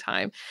long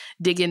time,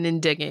 digging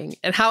and digging.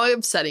 And how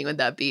upsetting would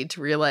that be to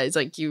realize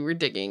like you were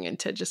digging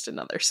into just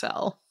another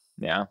cell?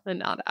 Yeah. And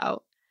not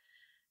out.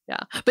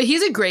 Yeah. But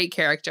he's a great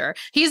character.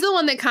 He's the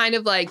one that kind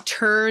of like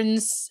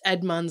turns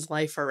Edmond's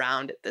life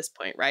around at this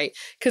point, right?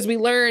 Because we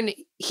learn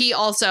he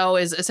also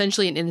is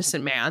essentially an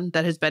innocent man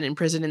that has been in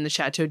prison in the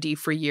Chateau d'If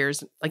for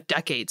years, like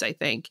decades, I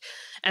think.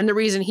 And the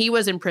reason he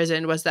was in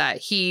prison was that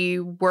he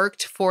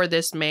worked for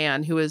this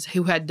man who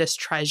had this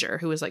treasure,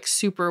 who was like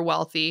super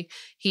wealthy.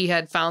 He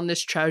had found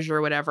this treasure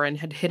or whatever and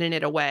had hidden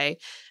it away.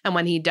 And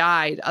when he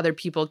died, other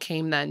people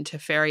came then to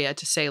Feria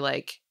to say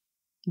like,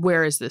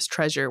 where is this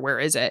treasure? Where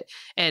is it?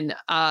 And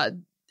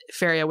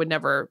Feria would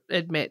never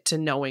admit to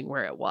knowing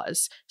where it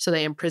was. So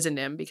they imprisoned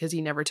him because he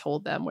never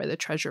told them where the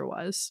treasure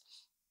was.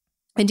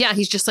 And yeah,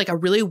 he's just like a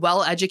really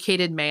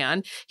well-educated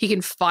man. He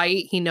can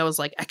fight. He knows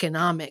like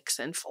economics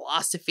and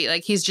philosophy.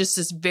 Like he's just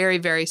this very,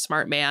 very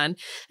smart man.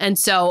 And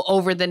so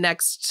over the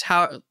next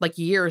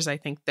years, I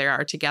think there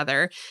are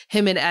together,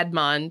 him and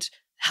Edmond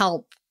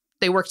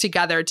they work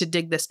together to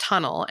dig this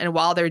tunnel. And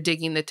while they're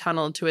digging the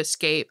tunnel to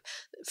escape,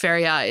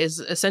 Feria is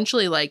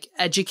essentially like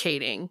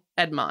educating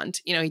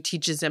Edmond. You know, he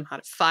teaches him how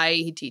to fight.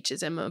 He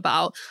teaches him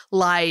about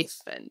life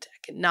and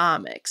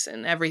economics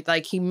and everything.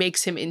 Like he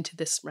makes him into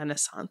this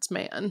Renaissance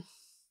man.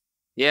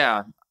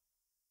 Yeah.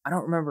 I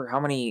don't remember how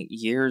many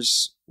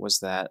years was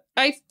that.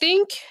 I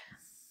think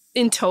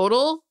in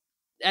total,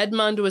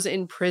 Edmond was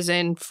in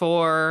prison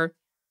for,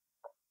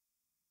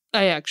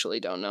 I actually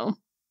don't know.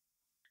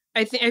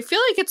 I feel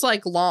like it's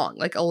like long,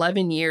 like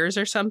 11 years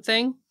or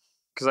something.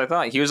 Because I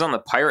thought he was on the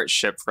pirate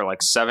ship for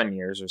like 7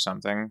 years or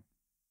something.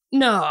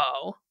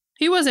 No,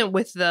 he wasn't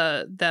with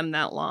them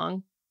that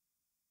long.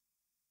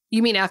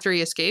 You mean after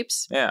he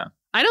escapes? Yeah.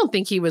 I don't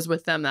think he was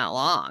with them that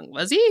long.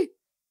 Was he?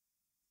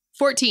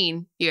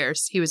 14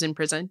 years he was in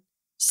prison.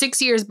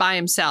 6 years by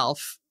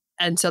himself.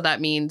 And so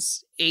that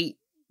means 8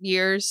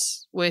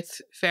 years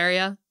with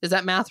Feria. Is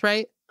that math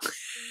right?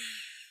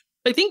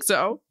 I think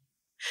so.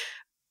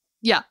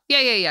 Yeah.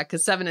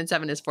 Because 7 and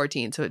 7 is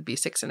 14. So it'd be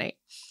 6 and 8.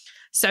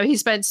 So he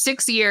spent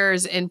 6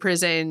 years in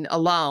prison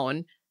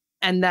alone.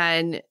 And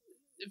then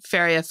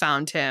Feria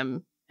found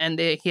him and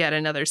he had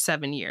another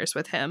 7 years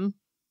with him.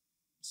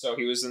 So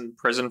he was in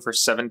prison for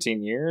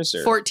 17 years?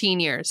 Or? 14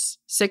 years.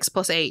 6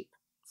 plus 8,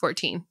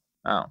 14.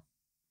 Oh.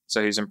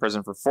 So he's in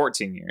prison for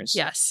 14 years.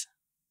 Yes.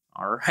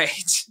 All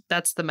right.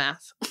 That's the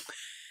math.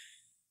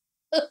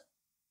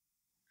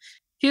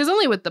 He was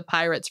only with the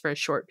pirates for a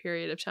short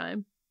period of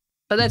time.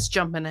 But that's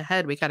jumping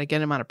ahead. We got to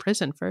get him out of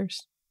prison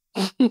first.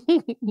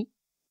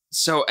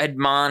 So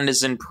Edmond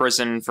is in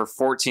prison for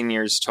 14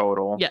 years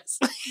total. Yes.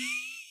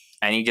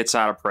 And he gets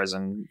out of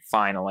prison,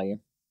 finally.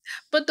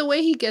 But the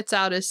way he gets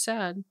out is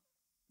sad.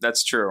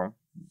 That's true.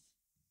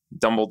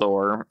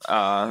 Dumbledore,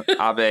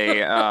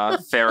 Abbe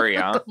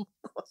Feria.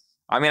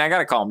 I mean, I got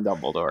to call him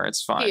Dumbledore.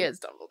 It's fine. He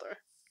is Dumbledore.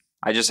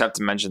 I just have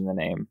to mention the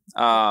name.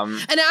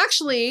 And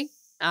actually,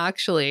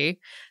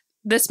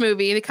 this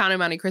movie, The Count of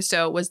Monte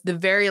Cristo, was the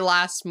very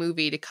last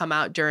movie to come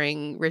out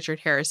during Richard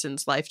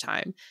Harrison's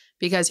lifetime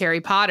because Harry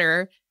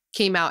Potter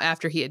came out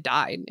after he had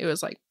died. It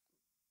was like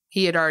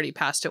he had already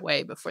passed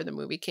away before the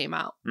movie came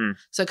out.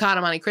 So Count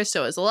of Monte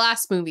Cristo is the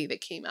last movie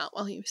that came out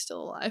while he was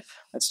still alive.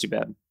 That's too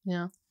bad.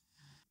 Yeah.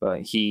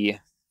 But he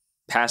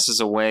passes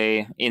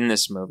away in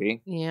this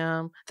movie.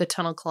 Yeah. The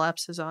tunnel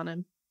collapses on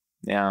him.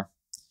 Yeah.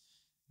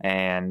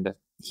 And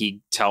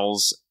he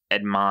tells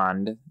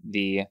Edmond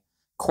the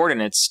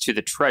coordinates to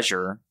the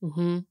treasure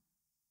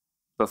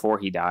before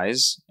he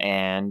dies.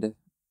 And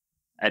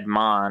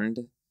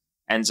Edmond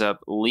ends up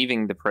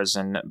leaving the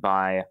prison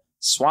by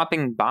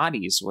swapping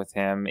bodies with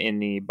him in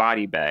the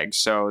body bag.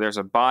 So there's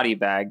a body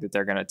bag that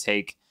they're going to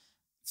take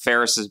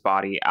Ferris's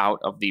body out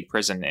of the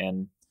prison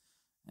in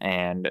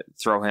and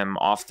throw him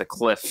off the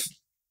cliff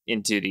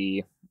into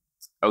the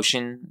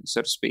ocean,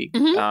 so to speak.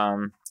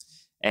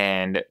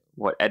 And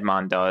what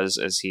Edmond does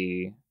is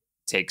he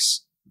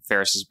takes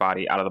Ferris's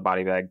body out of the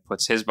body bag,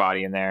 puts his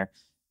body in there,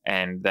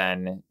 and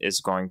then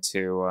is going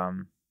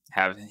to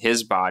have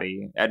his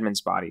body,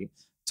 Edmond's body,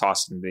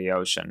 tossed into the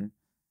ocean.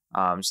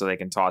 So they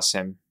can toss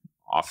him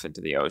off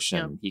into the ocean.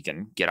 Yeah. He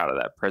can get out of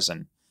that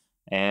prison.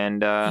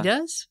 And he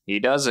does? He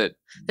does it.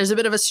 There's a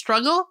bit of a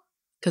struggle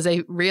because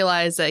they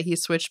realize that he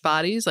switched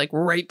bodies like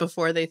right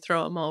before they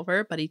throw him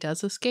over, but he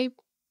does escape.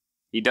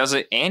 He does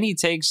it, and he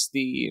takes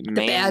the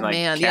main, bad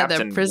man,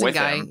 the prison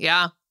guy, him.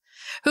 yeah.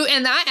 Who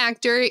and that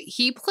actor,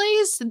 he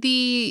plays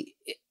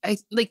I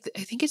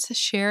think it's the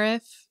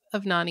sheriff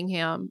of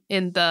Nottingham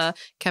in the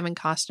Kevin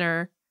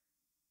Costner.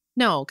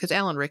 No, because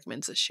Alan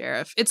Rickman's the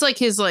sheriff. It's like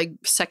his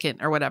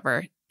second or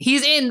whatever.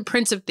 He's in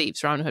Prince of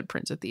Thieves. Robin Hood,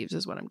 Prince of Thieves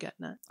is what I'm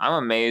getting at. I'm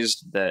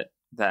amazed that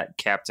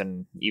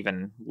captain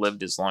even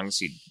lived as long as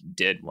he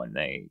did when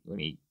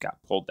he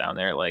got pulled down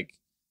there. Like,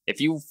 if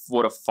you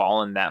would have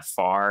fallen that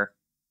far.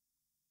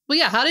 Well,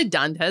 yeah. How did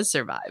Dantes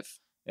survive?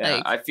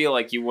 Yeah, I feel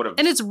like you would have.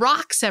 And it's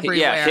rocks everywhere.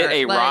 Yeah, hit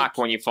a rock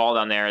when you fall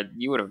down there.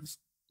 You would have.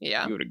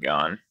 Yeah. You would have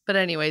gone. But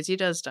anyways, he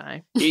does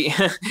die.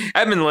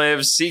 Edmond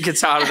lives. He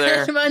gets out of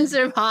there. Edmond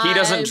survives. He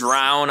doesn't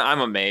drown.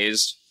 I'm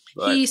amazed.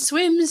 But he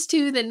swims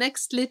to the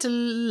next little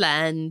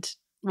land,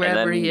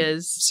 wherever he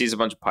is. Sees a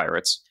bunch of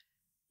pirates.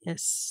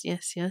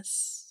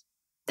 Yes.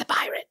 The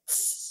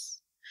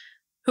pirates.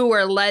 Who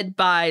are led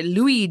by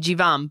Luigi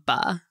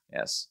Vampa.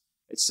 Yes.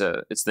 It's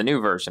the new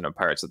version of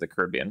Pirates of the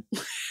Caribbean.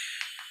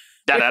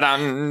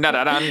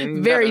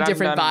 Very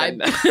different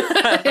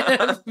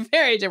vibe.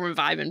 Very different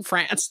vibe in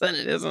France than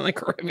it is in the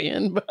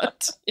Caribbean,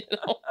 but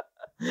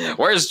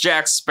Where's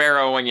Jack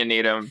Sparrow when you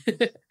need him?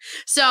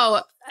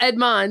 So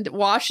Edmond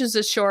washes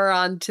ashore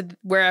on to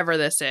wherever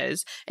this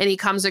is, and he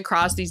comes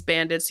across these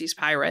bandits, these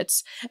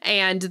pirates,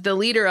 and the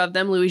leader of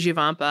them, Luigi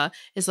Vampa,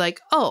 is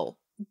like, "Oh,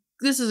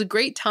 this is a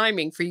great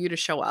timing for you to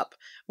show up.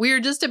 We are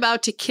just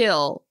about to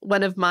kill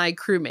one of my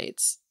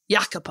crewmates,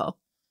 Jacopo."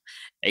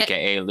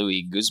 AKA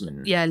Louis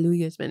Guzman. Yeah,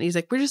 Louis Guzman. He's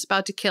like, we're just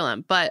about to kill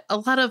him. But a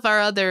lot of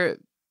our other,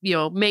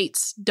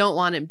 mates don't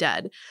want him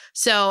dead.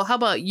 So how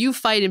about you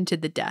fight him to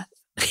the death?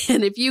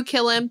 And if you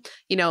kill him,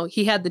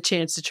 he had the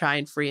chance to try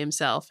and free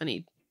himself and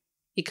he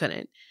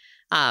couldn't.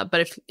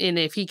 But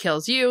if he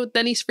kills you,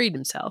 then he's freed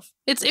himself.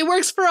 It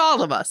works for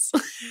all of us.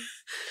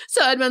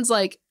 So Edmund's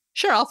like,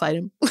 sure, I'll fight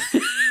him.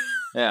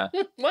 Yeah.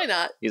 Why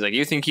not? He's like,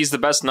 you think he's the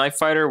best knife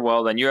fighter?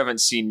 Well, then you haven't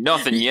seen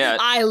nothing yet.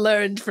 I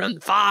learned from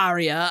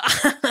Faria.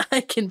 I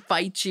can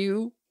fight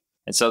you.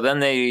 And so then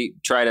they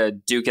try to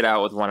duke it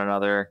out with one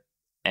another,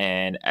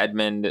 and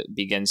Edmond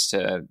begins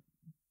to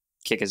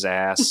kick his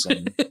ass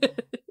and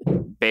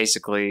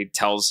basically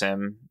tells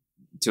him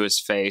to his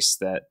face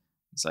that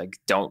it's like,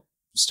 don't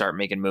start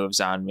making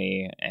moves on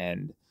me,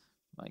 and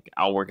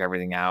I'll work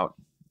everything out.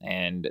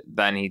 And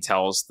then he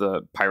tells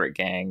the pirate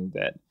gang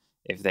that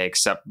if they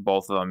accept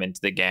both of them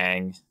into the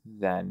gang,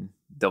 then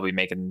they'll be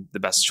making the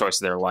best choice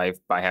of their life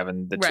by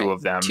having the two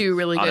of them. Two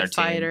really good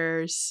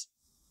fighters.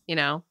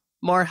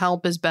 More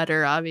help is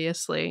better,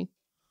 obviously.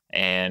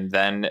 And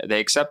then they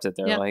accept it.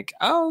 They're Yeah. like,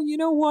 oh, you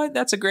know what?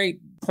 That's a great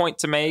point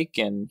to make.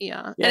 And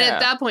And at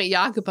that point,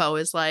 Jacopo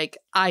is like,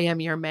 I am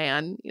your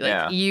man.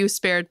 Like, you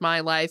spared my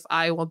life.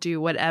 I will do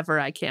whatever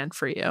I can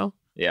for you.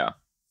 Yeah.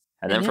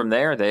 And then from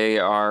there, they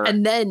are...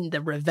 And then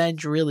the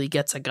revenge really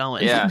gets a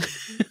going. Yeah.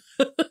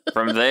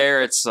 From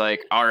there, it's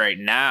like, all right,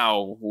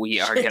 now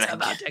we are going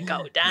to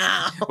go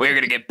down. We're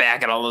going to get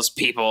back at all those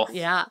people.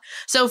 Yeah.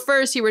 So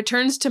first, he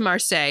returns to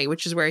Marseille,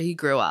 which is where he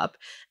grew up.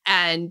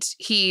 And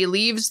he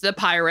leaves the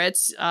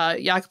pirates.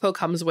 Jacopo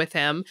comes with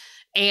him.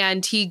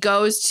 And he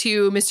goes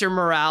to Mr.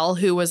 Morel,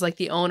 who was like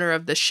the owner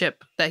of the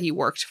ship that he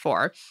worked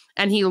for.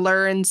 And he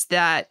learns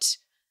that...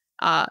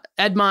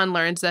 Edmond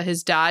learns that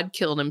his dad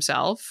killed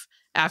himself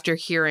after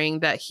hearing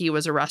that he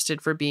was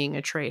arrested for being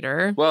a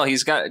traitor. Well,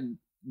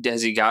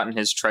 has he gotten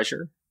his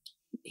treasure?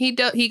 He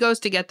goes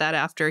to get that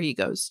after he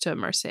goes to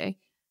Marseille.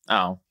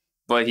 Oh,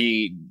 but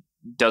he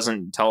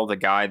doesn't tell the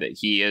guy that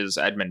he is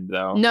Edmond,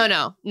 though.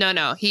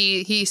 No.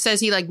 He says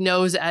he like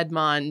knows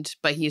Edmond,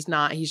 but he's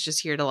not. He's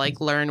just here to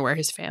like learn where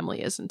his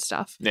family is and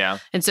stuff. Yeah.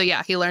 And so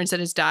he learns that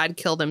his dad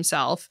killed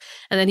himself,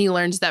 and then he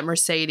learns that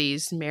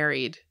Mercedes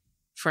married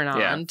Fernand.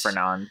 Yeah,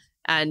 Fernand.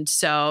 And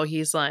so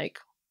he's like,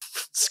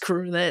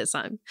 screw this.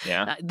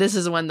 This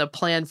is when the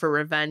plan for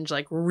revenge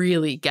like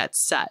really gets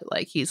set.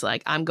 Like he's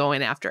like, I'm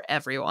going after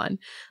everyone.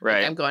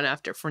 Right. Like, I'm going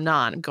after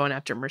Fernand. I'm going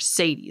after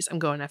Mercedes. I'm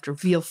going after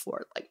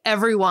Villefort. Like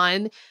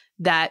everyone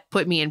that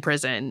put me in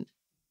prison,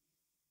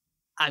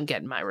 I'm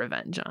getting my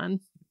revenge on.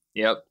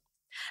 Yep.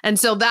 And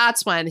so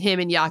that's when him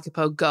and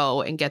Jacopo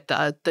go and get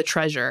the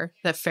treasure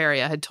that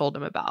Feria had told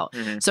him about.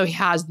 Mm-hmm. So he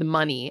has the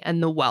money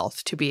and the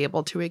wealth to be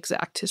able to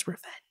exact his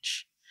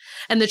revenge.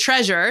 And the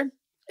treasure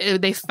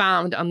they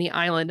found on the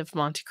island of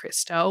Monte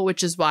Cristo,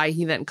 which is why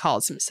he then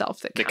calls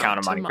himself the Count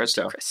of Monte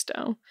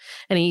Cristo.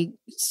 And he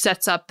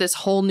sets up this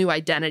whole new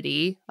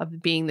identity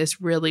of being this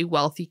really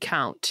wealthy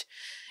count.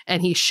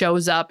 And he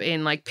shows up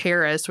in like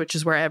Paris, which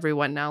is where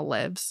everyone now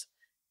lives.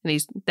 And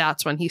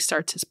that's when he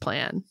starts his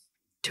plan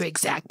to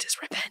exact his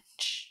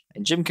revenge.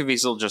 And Jim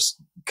Caviezel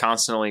just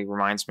constantly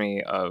reminds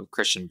me of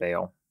Christian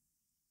Bale.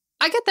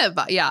 I get that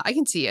vibe. Yeah, I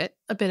can see it.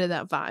 A bit of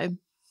that vibe.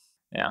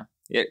 Yeah.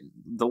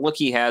 The look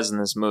he has in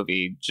this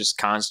movie just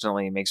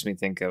constantly makes me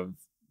think of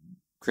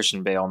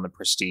Christian Bale in The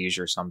Prestige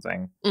or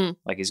something.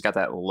 Like he's got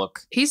that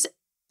look. He's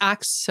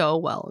acts so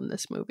well in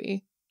this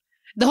movie.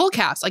 The whole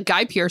cast, like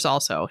Guy Pearce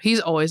also, he's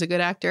always a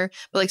good actor.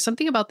 But like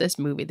something about this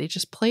movie, they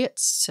just play it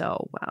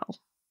so well.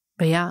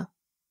 But yeah,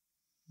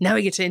 now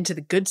we get into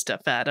the good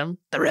stuff, Adam.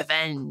 The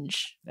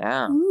revenge.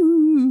 Yeah.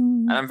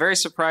 Ooh. And I'm very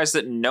surprised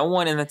that no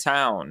one in the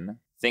town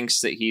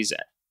thinks that he's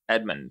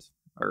Edmond.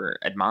 Or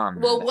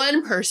Edmond. Well,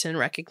 one person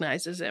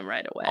recognizes him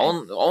right away.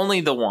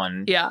 Only the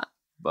one. Yeah.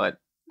 But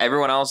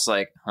everyone else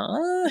like,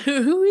 huh?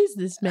 Who is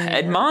this man?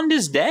 Edmond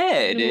is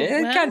dead.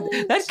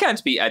 That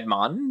can't be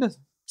Edmond.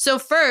 So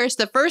first,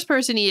 the first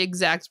person he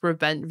exacts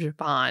revenge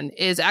upon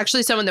is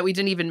actually someone that we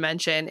didn't even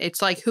mention.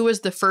 It's like who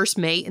was the first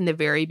mate in the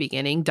very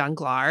beginning,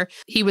 Danglars.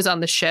 He was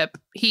on the ship.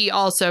 He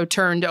also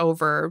turned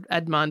over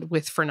Edmond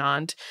with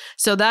Fernand.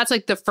 So that's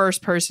like the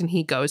first person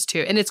he goes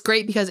to. And it's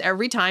great because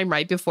every time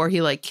right before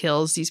he like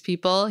kills these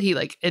people,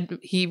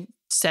 he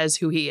says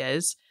who he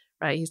is,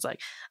 right? He's like,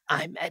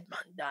 I'm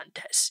Edmond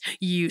Dantes.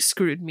 You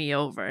screwed me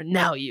over.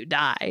 Now you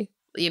die.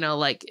 You know,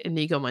 like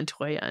Inigo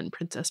Montoya and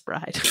Princess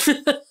Bride.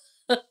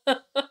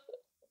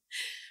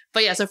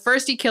 But yeah, so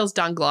first he kills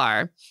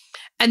Danglars,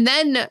 and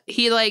then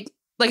he like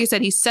I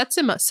said, he sets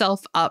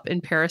himself up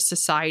in Paris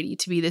society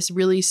to be this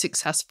really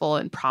successful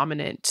and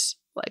prominent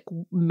like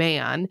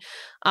man,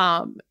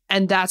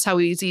 and that's how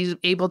he's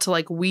able to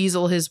like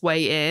weasel his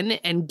way in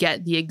and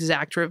get the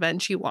exact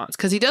revenge he wants,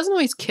 because he doesn't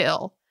always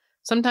kill.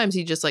 Sometimes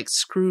he just like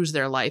screws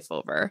their life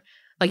over,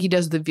 like he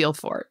does the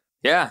Villefort.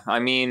 Yeah, I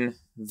mean,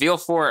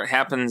 Villefort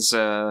happens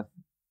a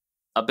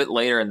bit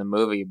later in the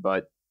movie,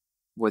 but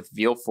with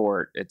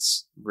Villefort,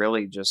 it's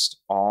really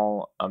just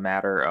all a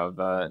matter of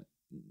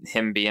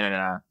him being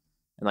in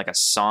like a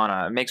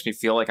sauna. It makes me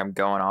feel like I'm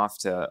going off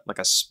to like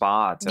a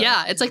spa.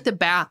 Yeah, it's like the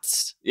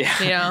baths.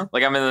 Yeah, you know?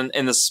 Like I'm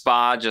in the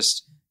spa,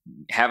 just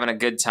having a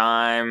good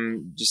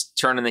time, just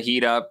turning the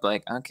heat up.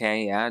 Like,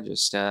 okay, yeah,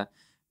 just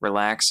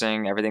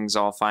relaxing. Everything's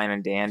all fine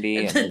and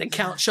dandy. And then the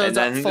Count shows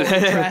up fully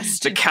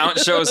dressed. The Count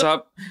shows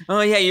up. Oh,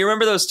 yeah, you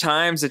remember those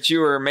times that you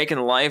were making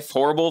life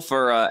horrible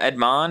for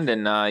Edmond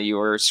and you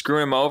were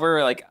screwing him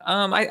over? Like,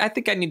 I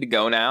think I need to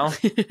go now.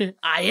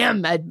 I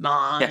am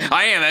Edmond. Yeah,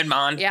 I am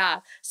Edmond.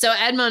 Yeah. So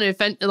Edmond,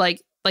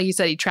 like you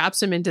said, he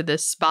traps him into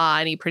this spa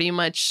and he pretty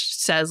much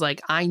says, like,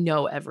 I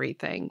know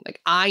everything.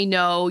 Like, I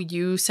know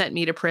you sent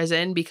me to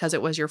prison because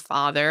it was your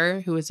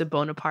father who was a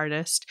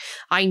Bonapartist.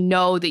 I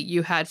know that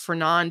you had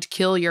Fernand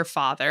kill your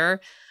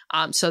father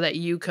so that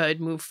you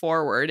could move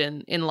forward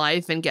in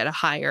life and get a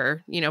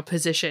higher,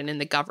 position in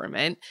the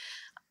government.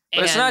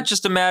 But it's not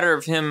just a matter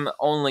of him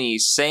only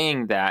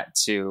saying that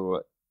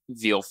to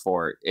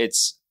Villefort.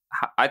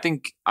 I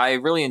think I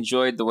really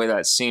enjoyed the way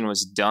that scene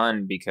was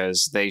done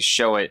because they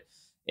show it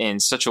in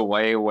such a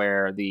way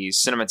where the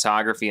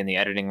cinematography and the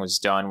editing was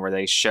done where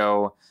they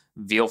show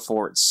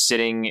Villefort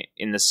sitting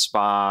in the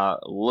spa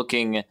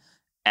looking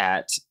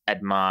at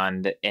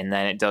Edmond, and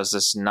then it does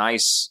this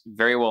nice,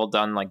 very well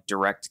done, like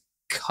direct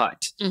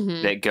cut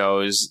that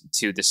goes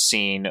to the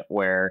scene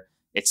where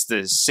it's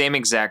the same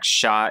exact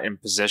shot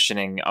and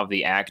positioning of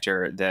the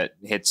actor that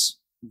hits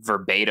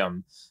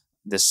verbatim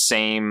the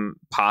same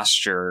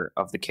posture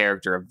of the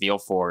character of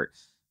Villefort,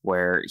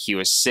 where he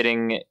was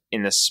sitting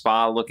in the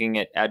spa looking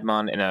at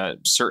Edmond in a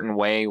certain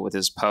way with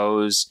his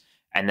pose,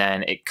 and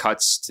then it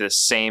cuts to the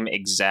same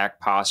exact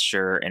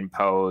posture and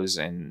pose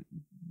and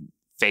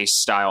face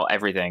style,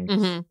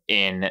 everything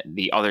in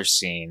the other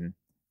scene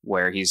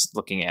where he's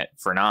looking at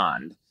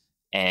Fernand.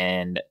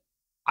 And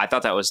I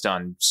thought that was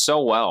done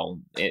so well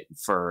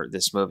for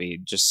this movie.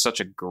 Just such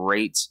a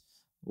great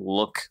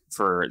look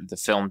for the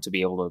film to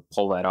be able to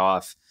pull that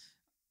off.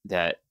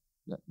 That,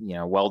 you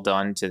know, well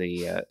done to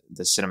the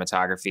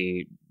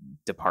cinematography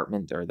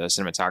department, or the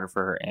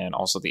cinematographer, and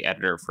also the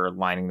editor for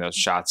lining those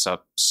shots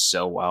up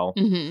so well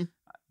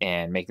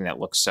and making that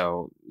look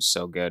so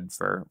good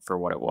for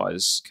what it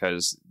was.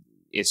 Because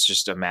it's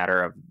just a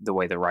matter of the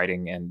way the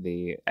writing and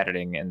the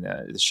editing and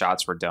the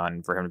shots were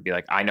done for him to be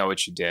like, I know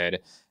what you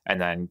did,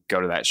 and then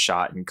go to that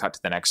shot and cut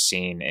to the next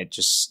scene. It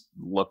just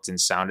looked and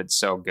sounded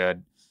so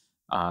good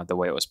the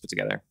way it was put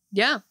together.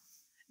 Yeah.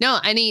 No,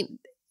 I mean,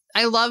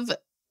 I love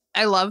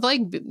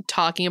like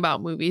talking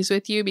about movies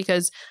with you,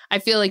 because I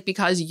feel like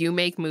because you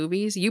make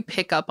movies, you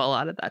pick up a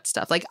lot of that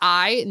stuff. Like,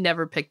 I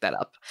never picked that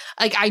up.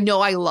 Like, I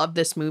know I love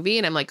this movie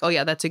and I'm like, oh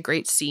yeah, that's a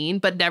great scene.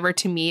 But never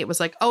to me, it was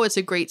like, oh, it's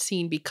a great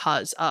scene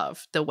because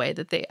of the way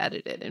that they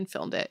edited and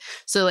filmed it.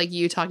 So like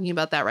you talking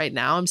about that right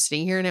now, I'm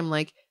sitting here and I'm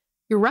like,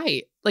 you're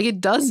right. Like, it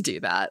does do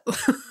that.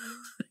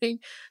 Like,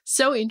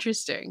 so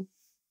interesting.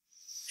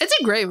 It's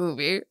a great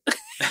movie.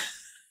 A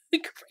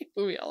great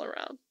movie all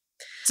around.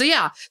 So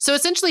yeah, so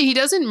essentially he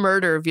doesn't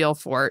murder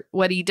Villefort.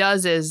 What he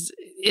does is,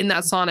 in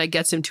that sauna,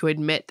 gets him to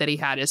admit that he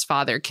had his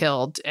father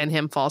killed and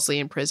him falsely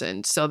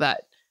imprisoned, so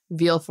that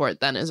Villefort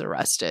then is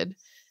arrested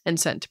and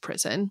sent to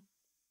prison.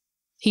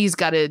 He's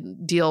got to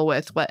deal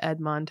with what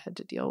Edmond had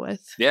to deal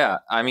with. Yeah,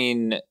 I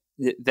mean,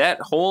 that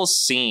whole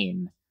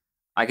scene,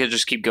 I could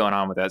just keep going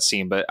on with that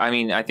scene, but I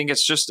mean, I think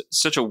it's just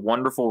such a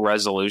wonderful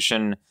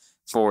resolution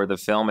for the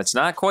film. It's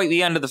not quite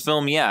the end of the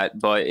film yet,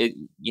 but it,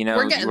 you know,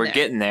 we're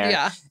getting there.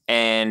 Yeah.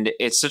 And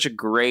it's such a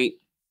great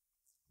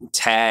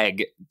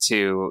tag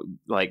to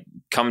like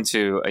come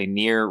to a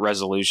near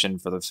resolution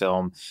for the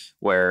film,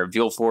 where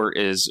Villefort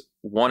is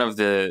one of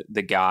the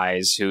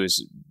guys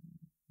who's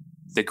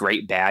the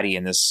great baddie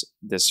in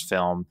this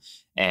film.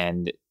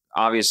 And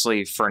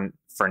obviously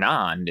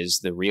Fernand is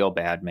the real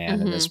bad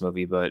man in this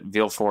movie, but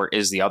Villefort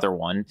is the other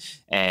one.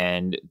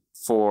 And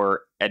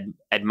for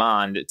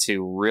Edmond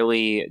to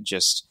really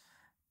just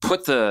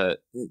put the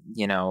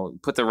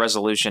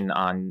resolution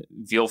on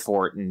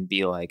Villefort and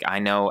be like, I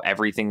know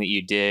everything that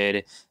you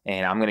did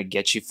and I'm going to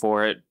get you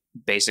for it.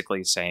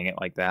 Basically saying it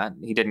like that.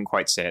 He didn't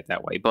quite say it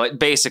that way, but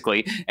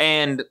basically,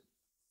 and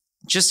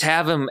just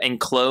have him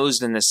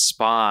enclosed in this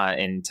spa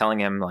and telling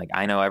him like,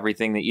 I know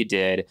everything that you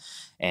did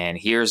and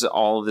here's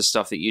all of the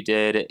stuff that you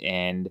did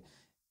and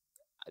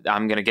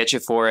I'm going to get you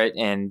for it.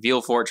 And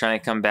Villefort trying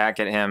to come back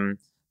at him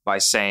by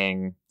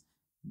saying,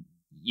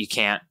 you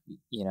can't,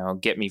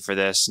 get me for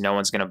this. No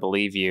one's going to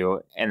believe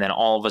you. And then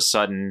all of a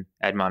sudden,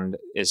 Edmond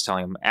is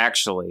telling him,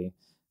 actually,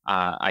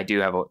 I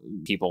do have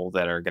people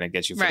that are going to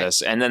get you for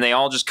this. And then they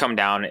all just come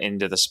down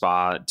into the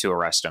spa to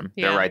arrest him.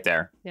 Yeah. They're right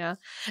there. Yeah.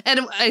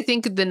 And I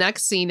think the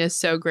next scene is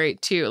so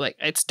great too. Like,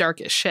 it's dark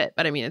as shit,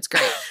 but I mean, it's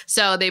great.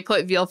 So they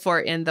put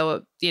Villefort in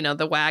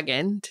the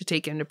wagon to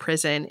take him to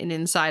prison, and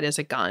inside is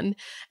a gun.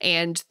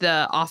 And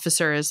the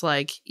officer is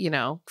like,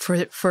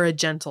 for a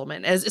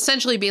gentleman, as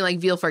essentially being like,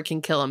 Villefort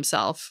can kill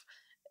himself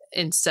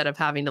instead of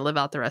having to live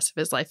out the rest of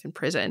his life in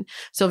prison.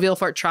 So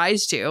Villefort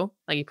tries to,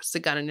 like, he puts the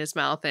gun in his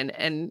mouth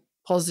and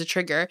pulls the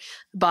trigger,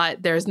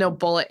 but there's no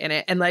bullet in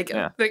it. And like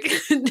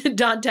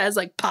Dantes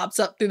like pops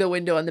up through the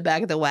window on the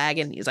back of the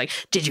wagon. He's like,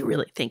 did you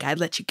really think I'd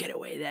let you get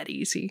away that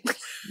easy?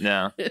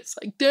 No. It's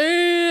like,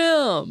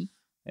 damn.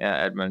 Yeah,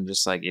 Edmond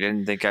just like, you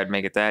didn't think I'd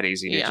make it that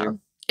easy, did you?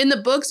 In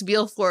the books,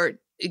 Villefort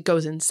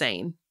goes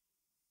insane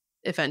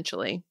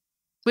eventually.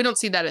 We don't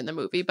see that in the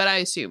movie, but I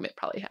assume it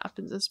probably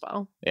happens as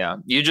well. Yeah.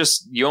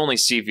 You only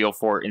see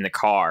Villefort in the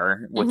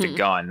car with the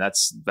gun.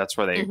 That's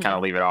where they kind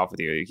of leave it off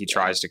with you. He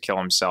tries to kill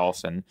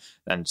himself, and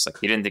then it's like,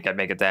 you didn't think I'd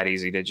make it that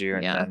easy, did you?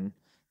 And then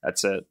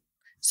that's it.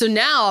 So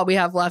now all we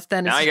have left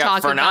then is to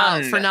talk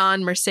about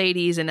Fernand,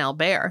 Mercedes, and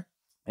Albert.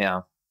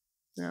 Yeah.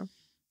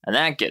 And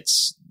that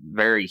gets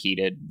very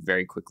heated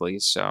very quickly.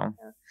 So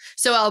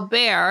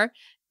Albert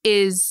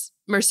is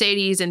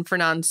Mercedes and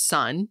Fernand's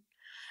son,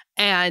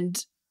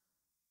 and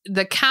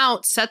the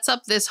Count sets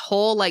up this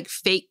whole like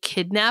fake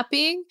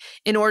kidnapping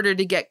in order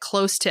to get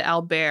close to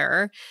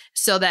Albert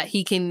so that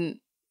he can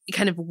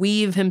kind of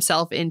weave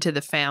himself into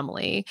the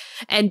family.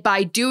 And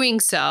by doing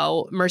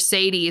so,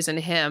 Mercedes and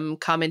him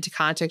come into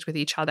contact with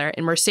each other.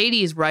 And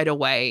Mercedes right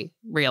away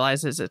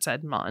realizes it's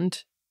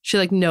Edmond. She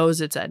like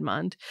knows it's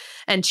Edmond.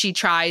 And she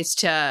tries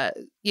to,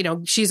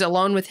 she's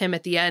alone with him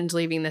at the end,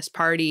 leaving this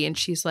party. And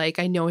she's like,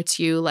 I know it's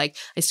you. Like,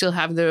 I still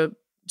have the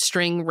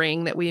string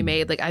ring that we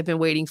made. Like, I've been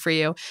waiting for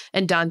you.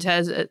 And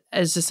Dantes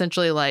is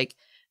essentially like,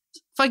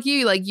 fuck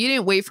you. Like, you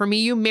didn't wait for me.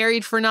 You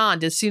married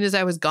Fernand as soon as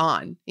I was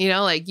gone.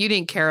 Like, you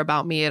didn't care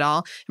about me at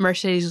all. And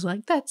Mercedes is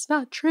like, that's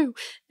not true.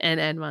 And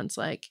Edmond's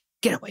like,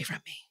 get away from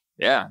me.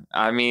 Yeah.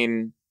 I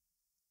mean,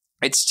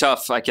 it's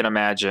tough, I can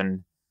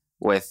imagine,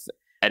 with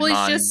Edmond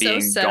he's just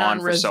being so set gone on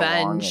for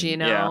revenge, so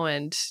long.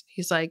 and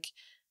he's like,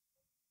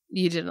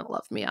 you didn't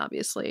love me,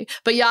 obviously.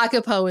 But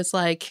Jacopo is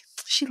like,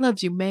 she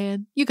loves you,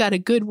 man. You got a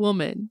good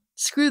woman.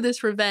 Screw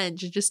this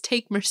revenge and just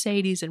take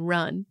Mercedes and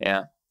run.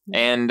 Yeah.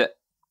 And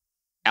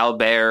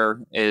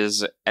Albert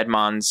is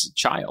Edmond's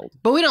child.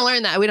 But we don't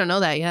learn that. We don't know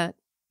that yet.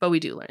 But we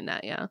do learn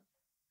that, yeah.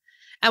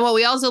 And what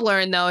we also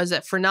learn, though, is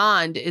that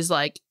Fernand is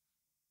like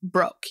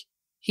broke.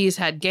 He's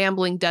had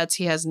gambling debts.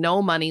 He has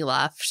no money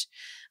left.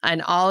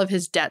 And all of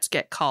his debts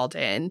get called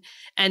in.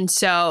 And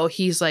so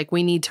he's like,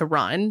 we need to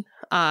run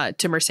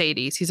to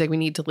Mercedes. He's like, we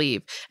need to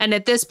leave. And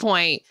at this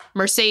point,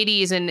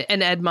 Mercedes and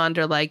Edmond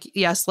are like,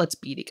 yes, let's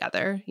be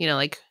together.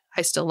 Like,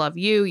 I still love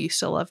you. You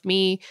still love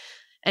me.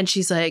 And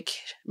she's like,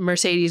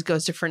 Mercedes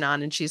goes to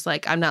Fernand and she's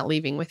like, I'm not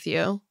leaving with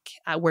you.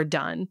 We're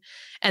done.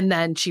 And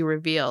then she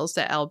reveals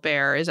that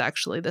Albert is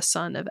actually the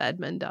son of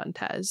Edmond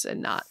Dantes and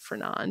not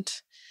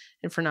Fernand.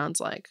 And Fernand's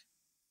like,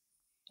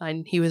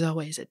 he was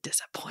always a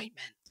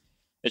disappointment.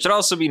 It should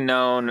also be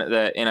known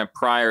that in a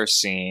prior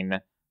scene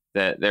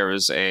that there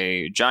was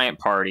a giant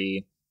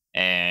party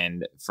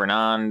and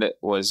Fernand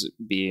was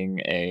being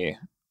a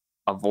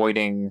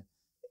avoiding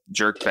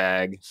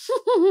jerkbag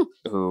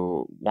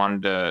who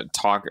wanted to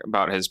talk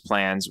about his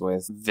plans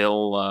with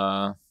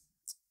Villefort.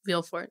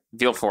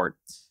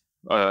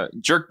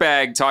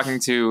 Jerkbag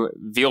talking to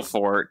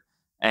Villefort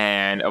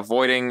and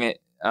avoiding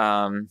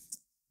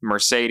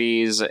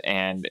Mercedes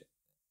and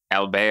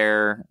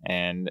Albert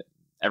and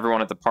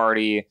everyone at the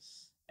party.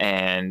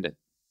 And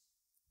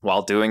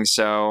while doing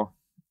so,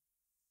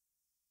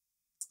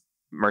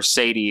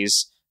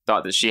 Mercedes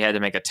thought that she had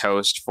to make a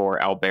toast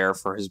for Albert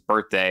for his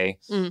birthday.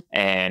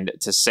 And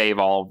to save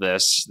all of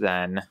this,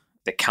 then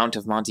the Count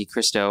of Monte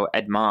Cristo,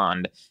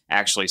 Edmond,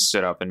 actually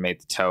stood up and made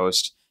the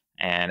toast.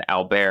 And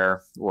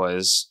Albert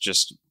was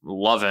just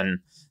loving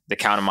the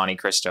Count of Monte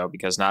Cristo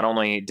because not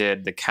only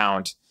did the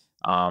Count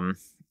in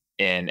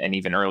an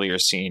even earlier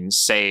scene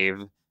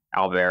save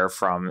Albert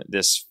from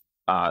this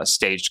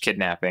staged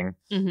kidnapping,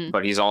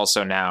 but he's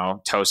also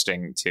now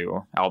toasting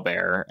to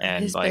Albert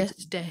and his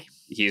birthday.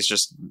 He's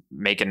just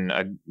making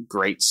a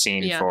great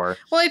scene for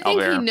Well, I think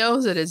Albert. he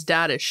knows that his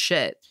dad is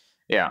shit.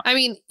 Yeah. I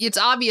mean, it's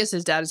obvious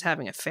his dad is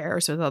having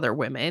affairs with other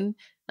women,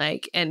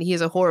 and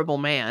he's a horrible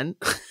man.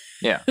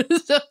 Yeah.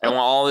 So, and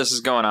while all this is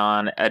going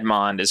on,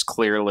 Edmond is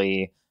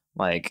clearly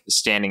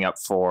standing up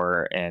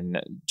for and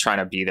trying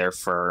to be there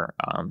for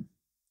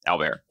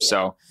Albert. Yeah.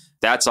 So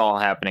that's all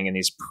happening in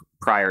these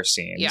prior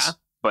scenes. Yeah.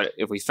 But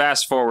if we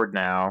fast forward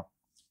now,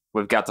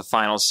 we've got the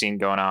final scene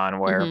going on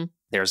where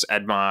there's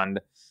Edmond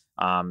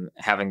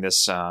having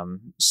this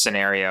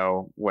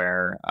scenario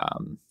where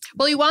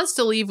he wants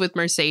to leave with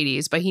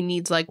Mercedes, but he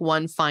needs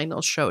one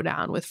final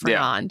showdown with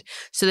Fernand. Yeah.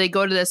 So they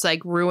go to this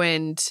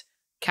ruined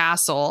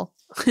castle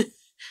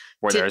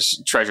where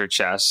there's treasure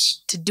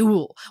chests to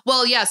duel.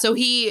 Well, yeah. So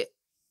he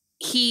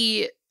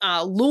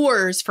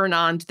lures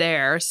Fernand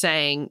there,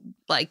 saying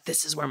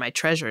this is where my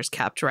treasure is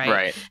kept.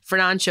 Right.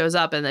 Fernand shows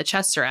up and the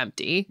chests are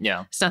empty.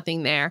 Yeah, there's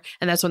nothing there,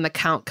 and that's when the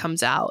Count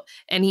comes out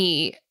and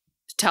he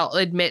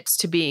admits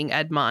to being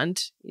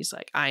Edmond. He's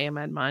like, I am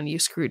Edmond. You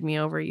screwed me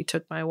over. You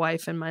took my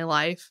wife and my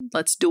life.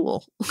 Let's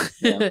duel.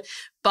 Yeah.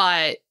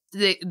 But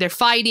they're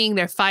fighting.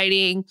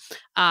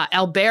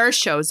 Albert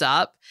shows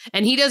up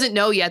and he doesn't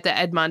know yet that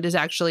Edmond is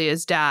actually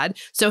his dad.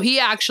 So he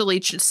actually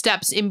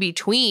steps in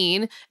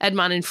between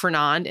Edmond and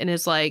Fernand and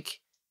is like,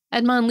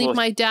 Edmond, leave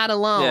my dad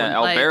alone. Yeah,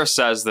 Albert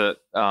says that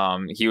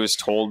he was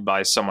told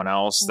by someone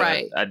else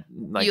that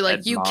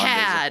you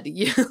cad.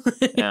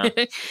 Yeah.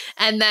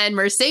 And then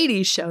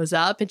Mercedes shows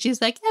up and she's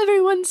like,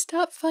 everyone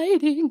stop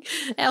fighting.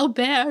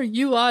 Albert,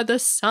 you are the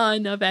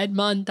son of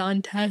Edmond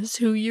Dantes,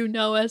 who you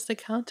know as the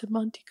Count of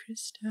Monte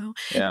Cristo.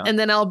 Yeah. And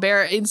then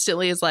Albert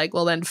instantly is like,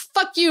 well then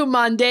fuck you,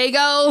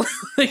 Mondego.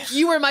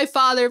 You were my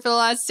father for the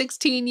last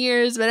 16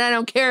 years, but I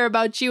don't care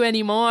about you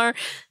anymore.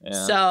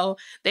 Yeah. So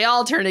they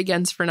all turn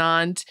against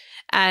Fernand.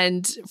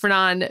 And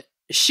Fernand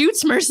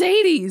shoots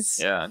Mercedes.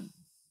 Yeah.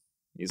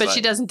 But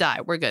she doesn't die.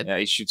 We're good. Yeah,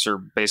 he shoots her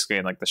basically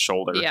in the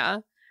shoulder. Yeah.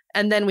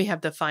 And then we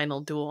have the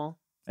final duel.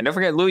 And don't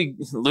forget, Louis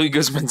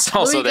Guzman's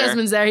also there. Louis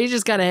Guzman's there. He's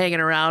just kind of hanging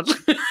around.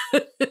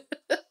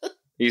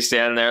 He's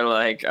standing there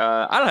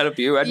I'll help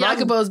you, Edmond.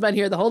 Jacopo's been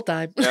here the whole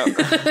time.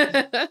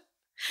 Yep.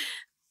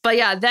 But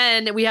yeah,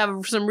 then we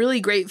have some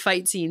really great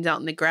fight scenes out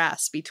in the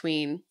grass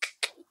between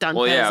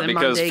Dantes and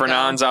because Mondego.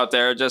 Fernand's out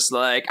there just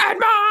Edmond!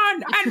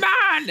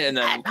 And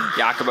then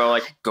Jacopo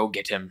go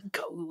get him.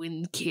 Go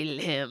and kill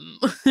him.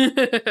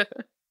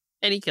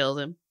 And he kills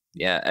him.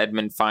 Yeah,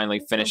 Edmond finally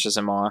finishes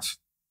him off.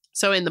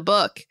 So in the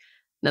book,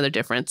 Another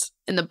difference.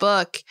 In the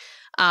book,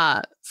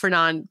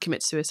 Fernand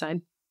commits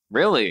suicide.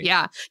 Really?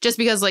 Yeah. Just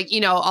because, like,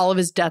 all of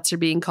his debts are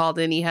being called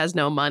in. He has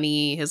no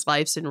money. His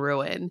life's in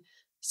ruin.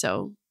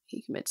 So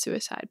he commits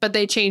suicide. But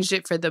they changed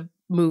it for the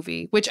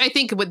movie, which I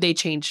think they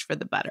changed for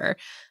the better.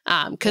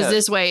 Because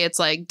this way it's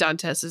like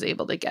Dantes is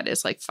able to get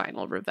his like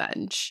final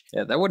revenge.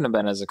 Yeah, that wouldn't have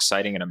been as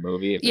exciting in a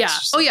movie. Yeah.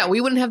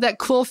 We wouldn't have that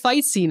cool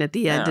fight scene at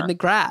the end in the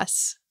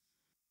grass.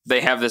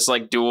 They have this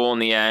like duel in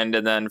the end,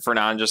 and then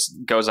Fernand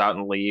just goes out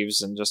and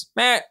leaves and just,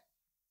 meh.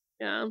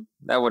 Yeah.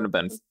 That wouldn't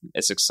have been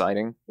as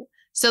exciting.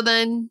 So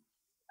then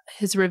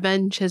his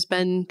revenge has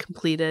been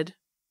completed.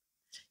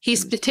 He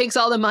takes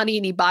all the money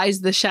and he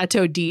buys the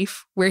Chateau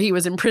d'If, where he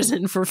was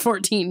imprisoned for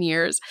 14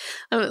 years.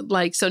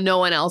 So no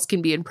one else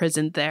can be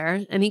imprisoned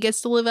there. And he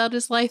gets to live out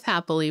his life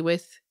happily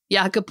with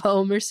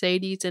Jacopo,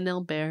 Mercedes, and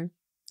Albert.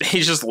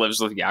 He just lives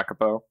with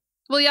Jacopo.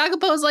 Well,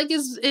 Jacopo's like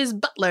his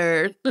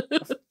butler,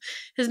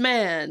 his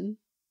man.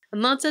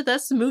 And that's it.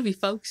 That's the movie,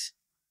 folks.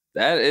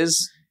 That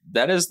is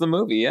the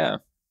movie, yeah.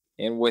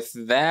 And with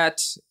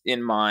that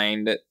in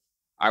mind,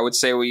 I would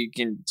say we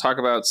can talk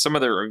about some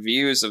of the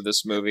reviews of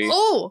this movie.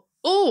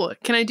 Oh,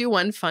 can I do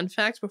one fun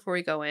fact before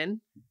we go in?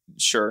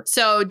 Sure.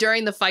 So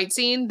during the fight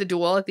scene, the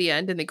duel at the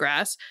end in the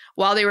grass,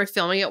 while they were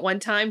filming it one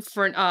time,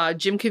 for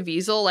Jim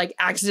Caviezel like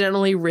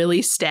accidentally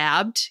really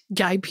stabbed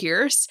Guy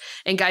Pearce,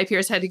 and Guy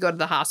Pearce had to go to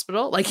the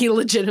hospital. Like he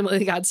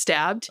legitimately got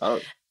stabbed. Oh.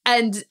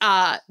 And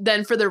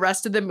then for the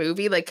rest of the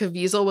movie, like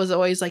Caviezel was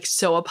always like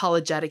so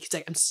apologetic. He's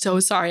like, I'm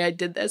so sorry I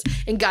did this.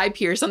 And Guy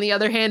Pearce, on the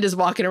other hand, is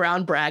walking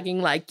around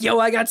bragging like, yo,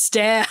 I got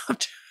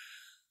stabbed.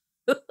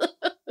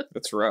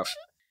 That's rough.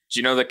 Do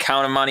you know the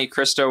Count of Monte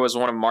Cristo was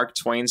one of Mark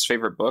Twain's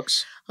favorite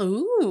books?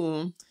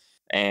 Ooh.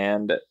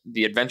 And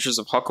The Adventures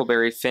of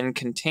Huckleberry Finn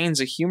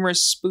contains a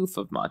humorous spoof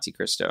of Monte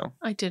Cristo.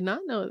 I did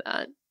not know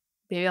that.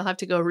 Maybe I'll have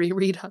to go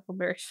reread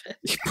Huckleberry Finn.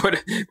 You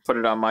put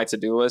it on my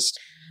to-do list.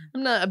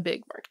 I'm not a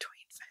big Mark Twain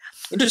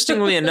fan.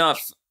 Interestingly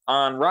enough,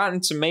 on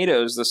Rotten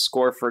Tomatoes, the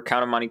score for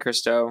Count of Monte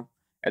Cristo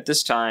at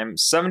this time,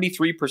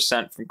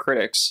 73% from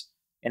critics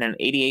and an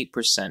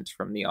 88%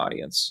 from the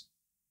audience.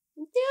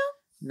 Yeah.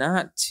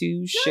 Not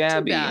too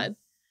shabby. Not too bad.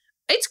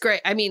 It's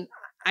great. I mean,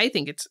 I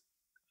think it's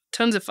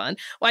tons of fun.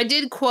 Well, I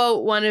did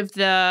quote one of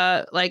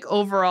the like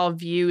overall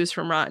views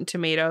from Rotten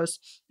Tomatoes,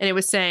 and it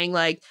was saying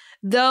like,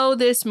 though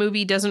this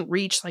movie doesn't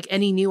reach like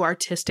any new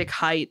artistic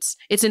heights,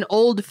 it's an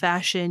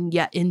old-fashioned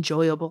yet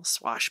enjoyable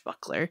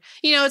swashbuckler.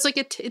 It's like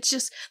it's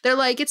just they're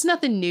like it's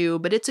nothing new,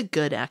 but it's a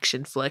good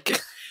action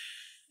flick.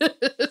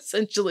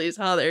 Essentially, is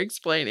how they're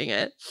explaining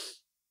it.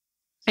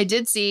 I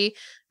did see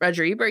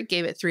Roger Ebert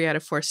gave it 3 out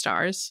of 4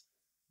 stars.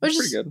 Which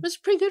was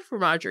pretty good for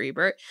Roger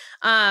Ebert.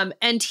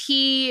 And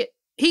he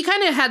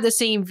kind of had the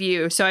same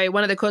view. So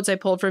one of the quotes I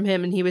pulled from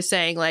him, and he was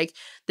saying like,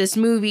 this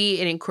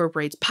movie, it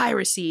incorporates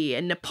piracy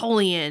and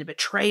Napoleon,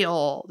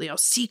 betrayal,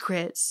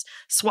 secrets,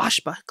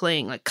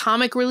 swashbuckling, like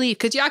comic relief.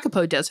 Because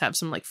Jacopo does have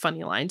some like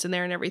funny lines in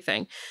there and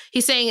everything.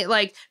 He's saying it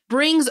like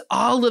brings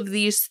all of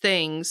these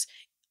things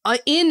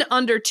in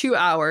under 2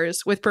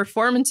 hours with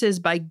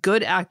performances by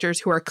good actors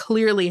who are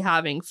clearly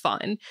having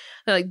fun.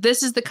 Like,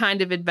 this is the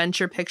kind of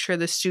adventure picture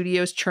the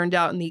studios churned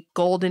out in the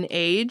golden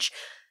age.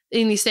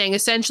 And he's saying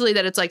essentially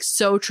that it's like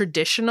so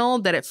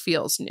traditional that it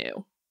feels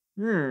new.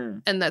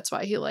 And that's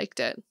why he liked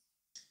it.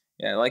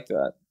 Yeah, I like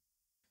that.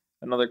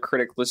 Another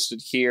critic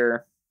listed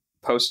here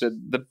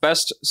posted the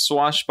best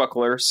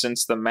swashbuckler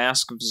since The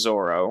Mask of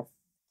Zorro.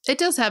 It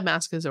does have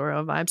Mask of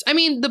Zorro vibes. I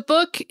mean, the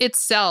book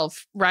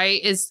itself, right,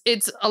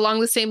 it's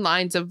along the same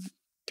lines of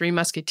Three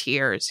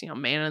Musketeers,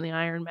 Man in the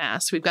Iron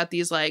Mask. We've got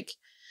these like,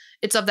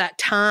 it's of that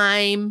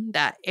time,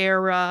 that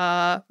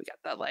era. We got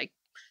that like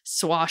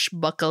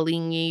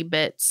swashbuckling-y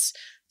bits.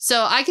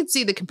 So I could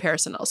see the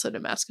comparison also to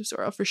Mask of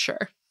Zorro for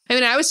sure. I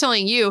mean, I was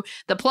telling you,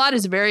 the plot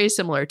is very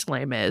similar to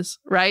Les Mis,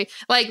 right?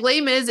 Like, Les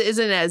Mis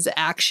isn't as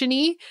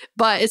action-y,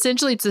 but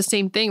essentially it's the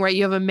same thing, right?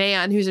 You have a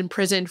man who's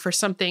imprisoned for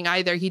something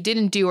either he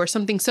didn't do or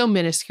something so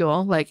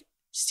minuscule, like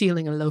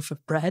stealing a loaf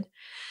of bread.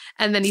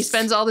 And then he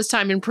spends all this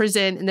time in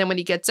prison, and then when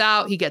he gets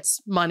out, he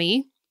gets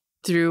money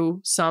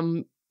through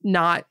some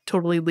not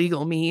totally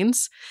legal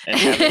means. And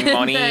having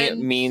money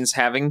means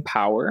having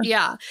power.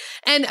 Yeah.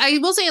 And I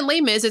will say in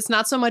Les Mis, it's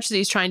not so much that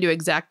he's trying to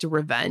exact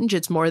revenge.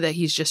 It's more that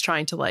he's just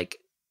trying to like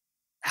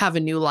have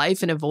a new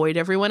life and avoid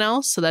everyone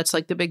else. So that's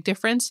like the big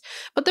difference.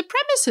 But the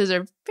premises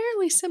are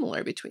fairly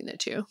similar between the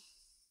two.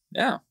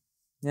 Yeah.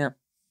 Yeah.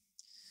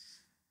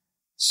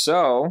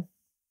 So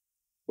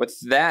with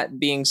that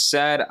being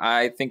said,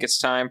 I think it's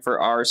time for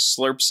our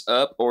slurps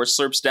up or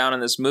slurps down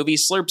in this movie.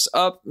 Slurps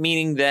up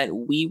meaning that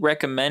we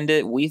recommend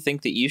it. We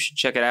think that you should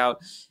check it out.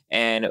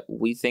 And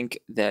we think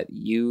that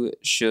you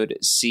should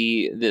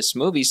see this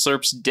movie.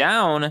 Slurps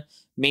down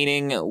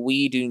meaning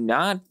we do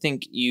not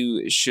think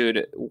you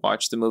should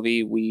watch the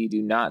movie. We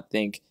do not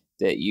think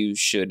that you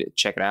should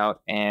check it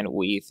out. And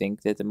we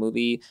think that the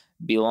movie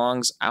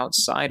belongs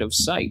outside of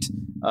sight.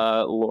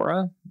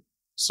 Laura,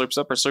 slurps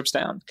up or slurps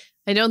down.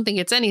 I don't think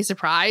it's any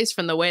surprise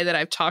from the way that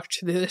I've talked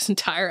through this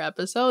entire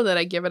episode that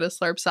I give it a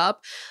slurps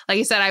up. Like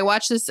I said, I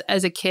watched this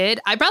as a kid.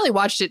 I probably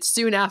watched it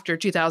soon after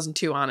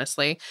 2002,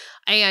 honestly.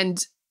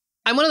 And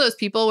I'm one of those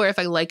people where if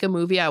I like a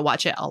movie, I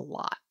watch it a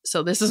lot.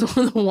 So this is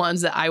one of the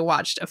ones that I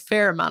watched a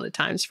fair amount of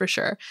times for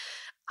sure.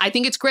 I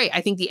think it's great.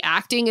 I think the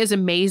acting is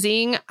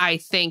amazing. I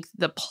think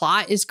the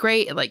plot is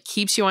great. It like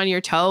keeps you on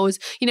your toes.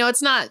 You know,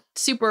 it's not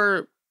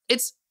super,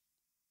 it's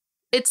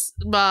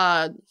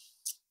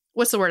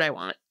what's the word I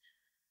want?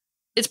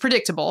 It's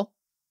predictable.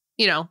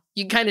 You know,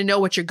 you kind of know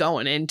what you're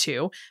going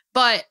into,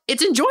 but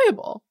it's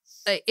enjoyable.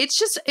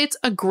 It's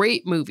a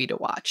great movie to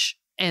watch.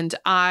 And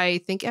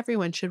I think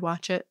everyone should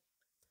watch it.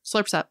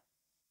 Slurps up.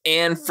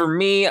 And for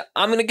me,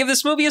 I'm going to give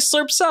this movie a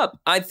slurps up.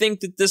 I think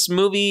that this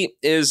movie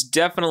is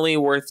definitely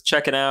worth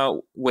checking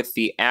out with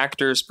the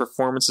actors'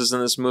 performances in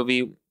this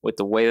movie, with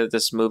the way that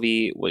this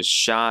movie was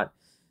shot,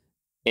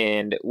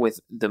 and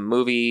with the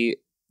movie,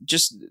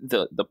 just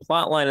the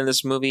plot line in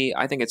this movie.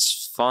 I think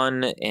it's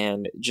fun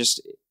and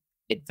just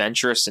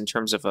adventurous in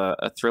terms of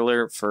a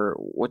thriller for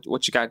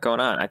what you got going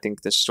on. I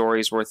think the story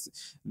is worth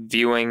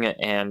viewing,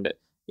 and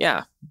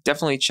yeah,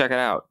 definitely check it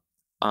out.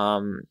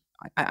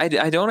 I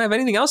don't have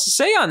anything else to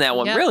say on that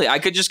one, really. I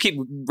could just keep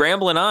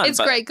rambling on. It's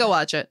great. Go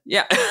watch it.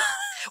 Yeah.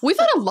 We've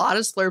had a lot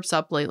of slurps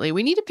up lately.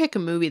 We need to pick a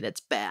movie that's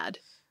bad.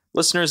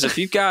 Listeners, if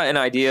you've got an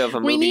idea of a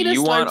movie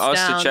you want us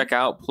to check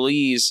out,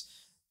 please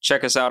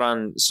check us out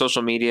on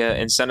social media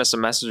and send us a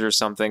message or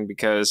something,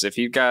 because if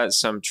you've got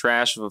some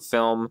trash of a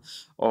film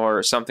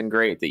or something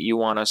great that you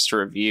want us to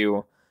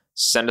review,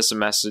 send us a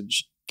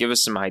message, give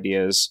us some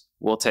ideas.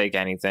 We'll take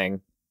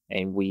anything.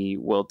 And we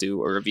will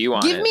do a review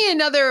on it. Give me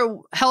another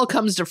Hell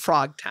Comes to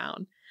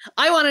Frogtown.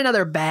 I want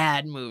another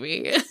bad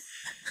movie.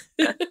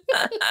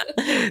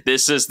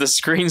 This is the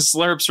Screen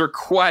Slurps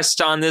request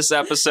on this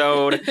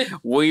episode.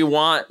 We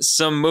want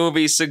some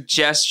movie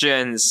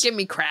suggestions. Give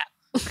me crap.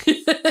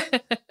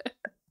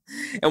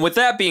 And with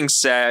that being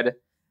said,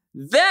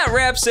 that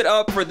wraps it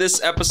up for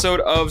this episode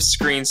of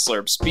Screen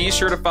Slurps. Be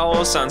sure to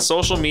follow us on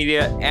social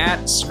media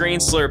at Screen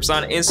Slurps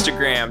on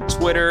Instagram,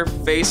 Twitter,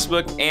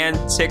 Facebook, and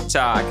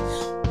TikTok.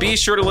 Be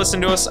sure to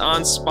listen to us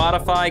on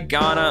Spotify,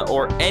 Ghana,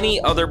 or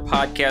any other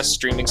podcast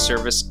streaming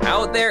service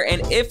out there.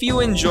 And if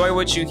you enjoy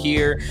what you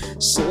hear,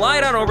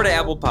 slide on over to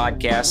Apple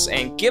Podcasts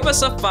and give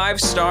us a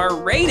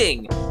 5-star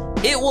rating.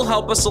 It will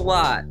help us a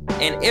lot.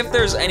 And if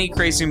there's any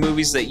crazy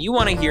movies that you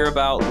want to hear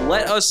about,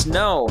 let us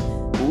know.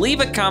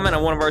 Leave a comment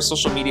on one of our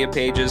social media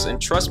pages, and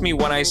trust me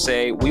when I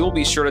say we will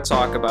be sure to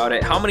talk about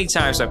it. How many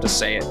times do I have to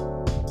say it?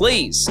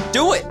 Please,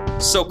 do it!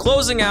 So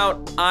closing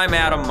out, I'm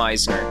Adam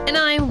Meisner. And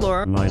I'm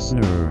Laura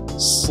Meisner.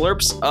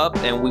 Slurps up,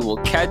 and we will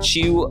catch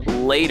you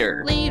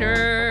later.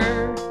 Later.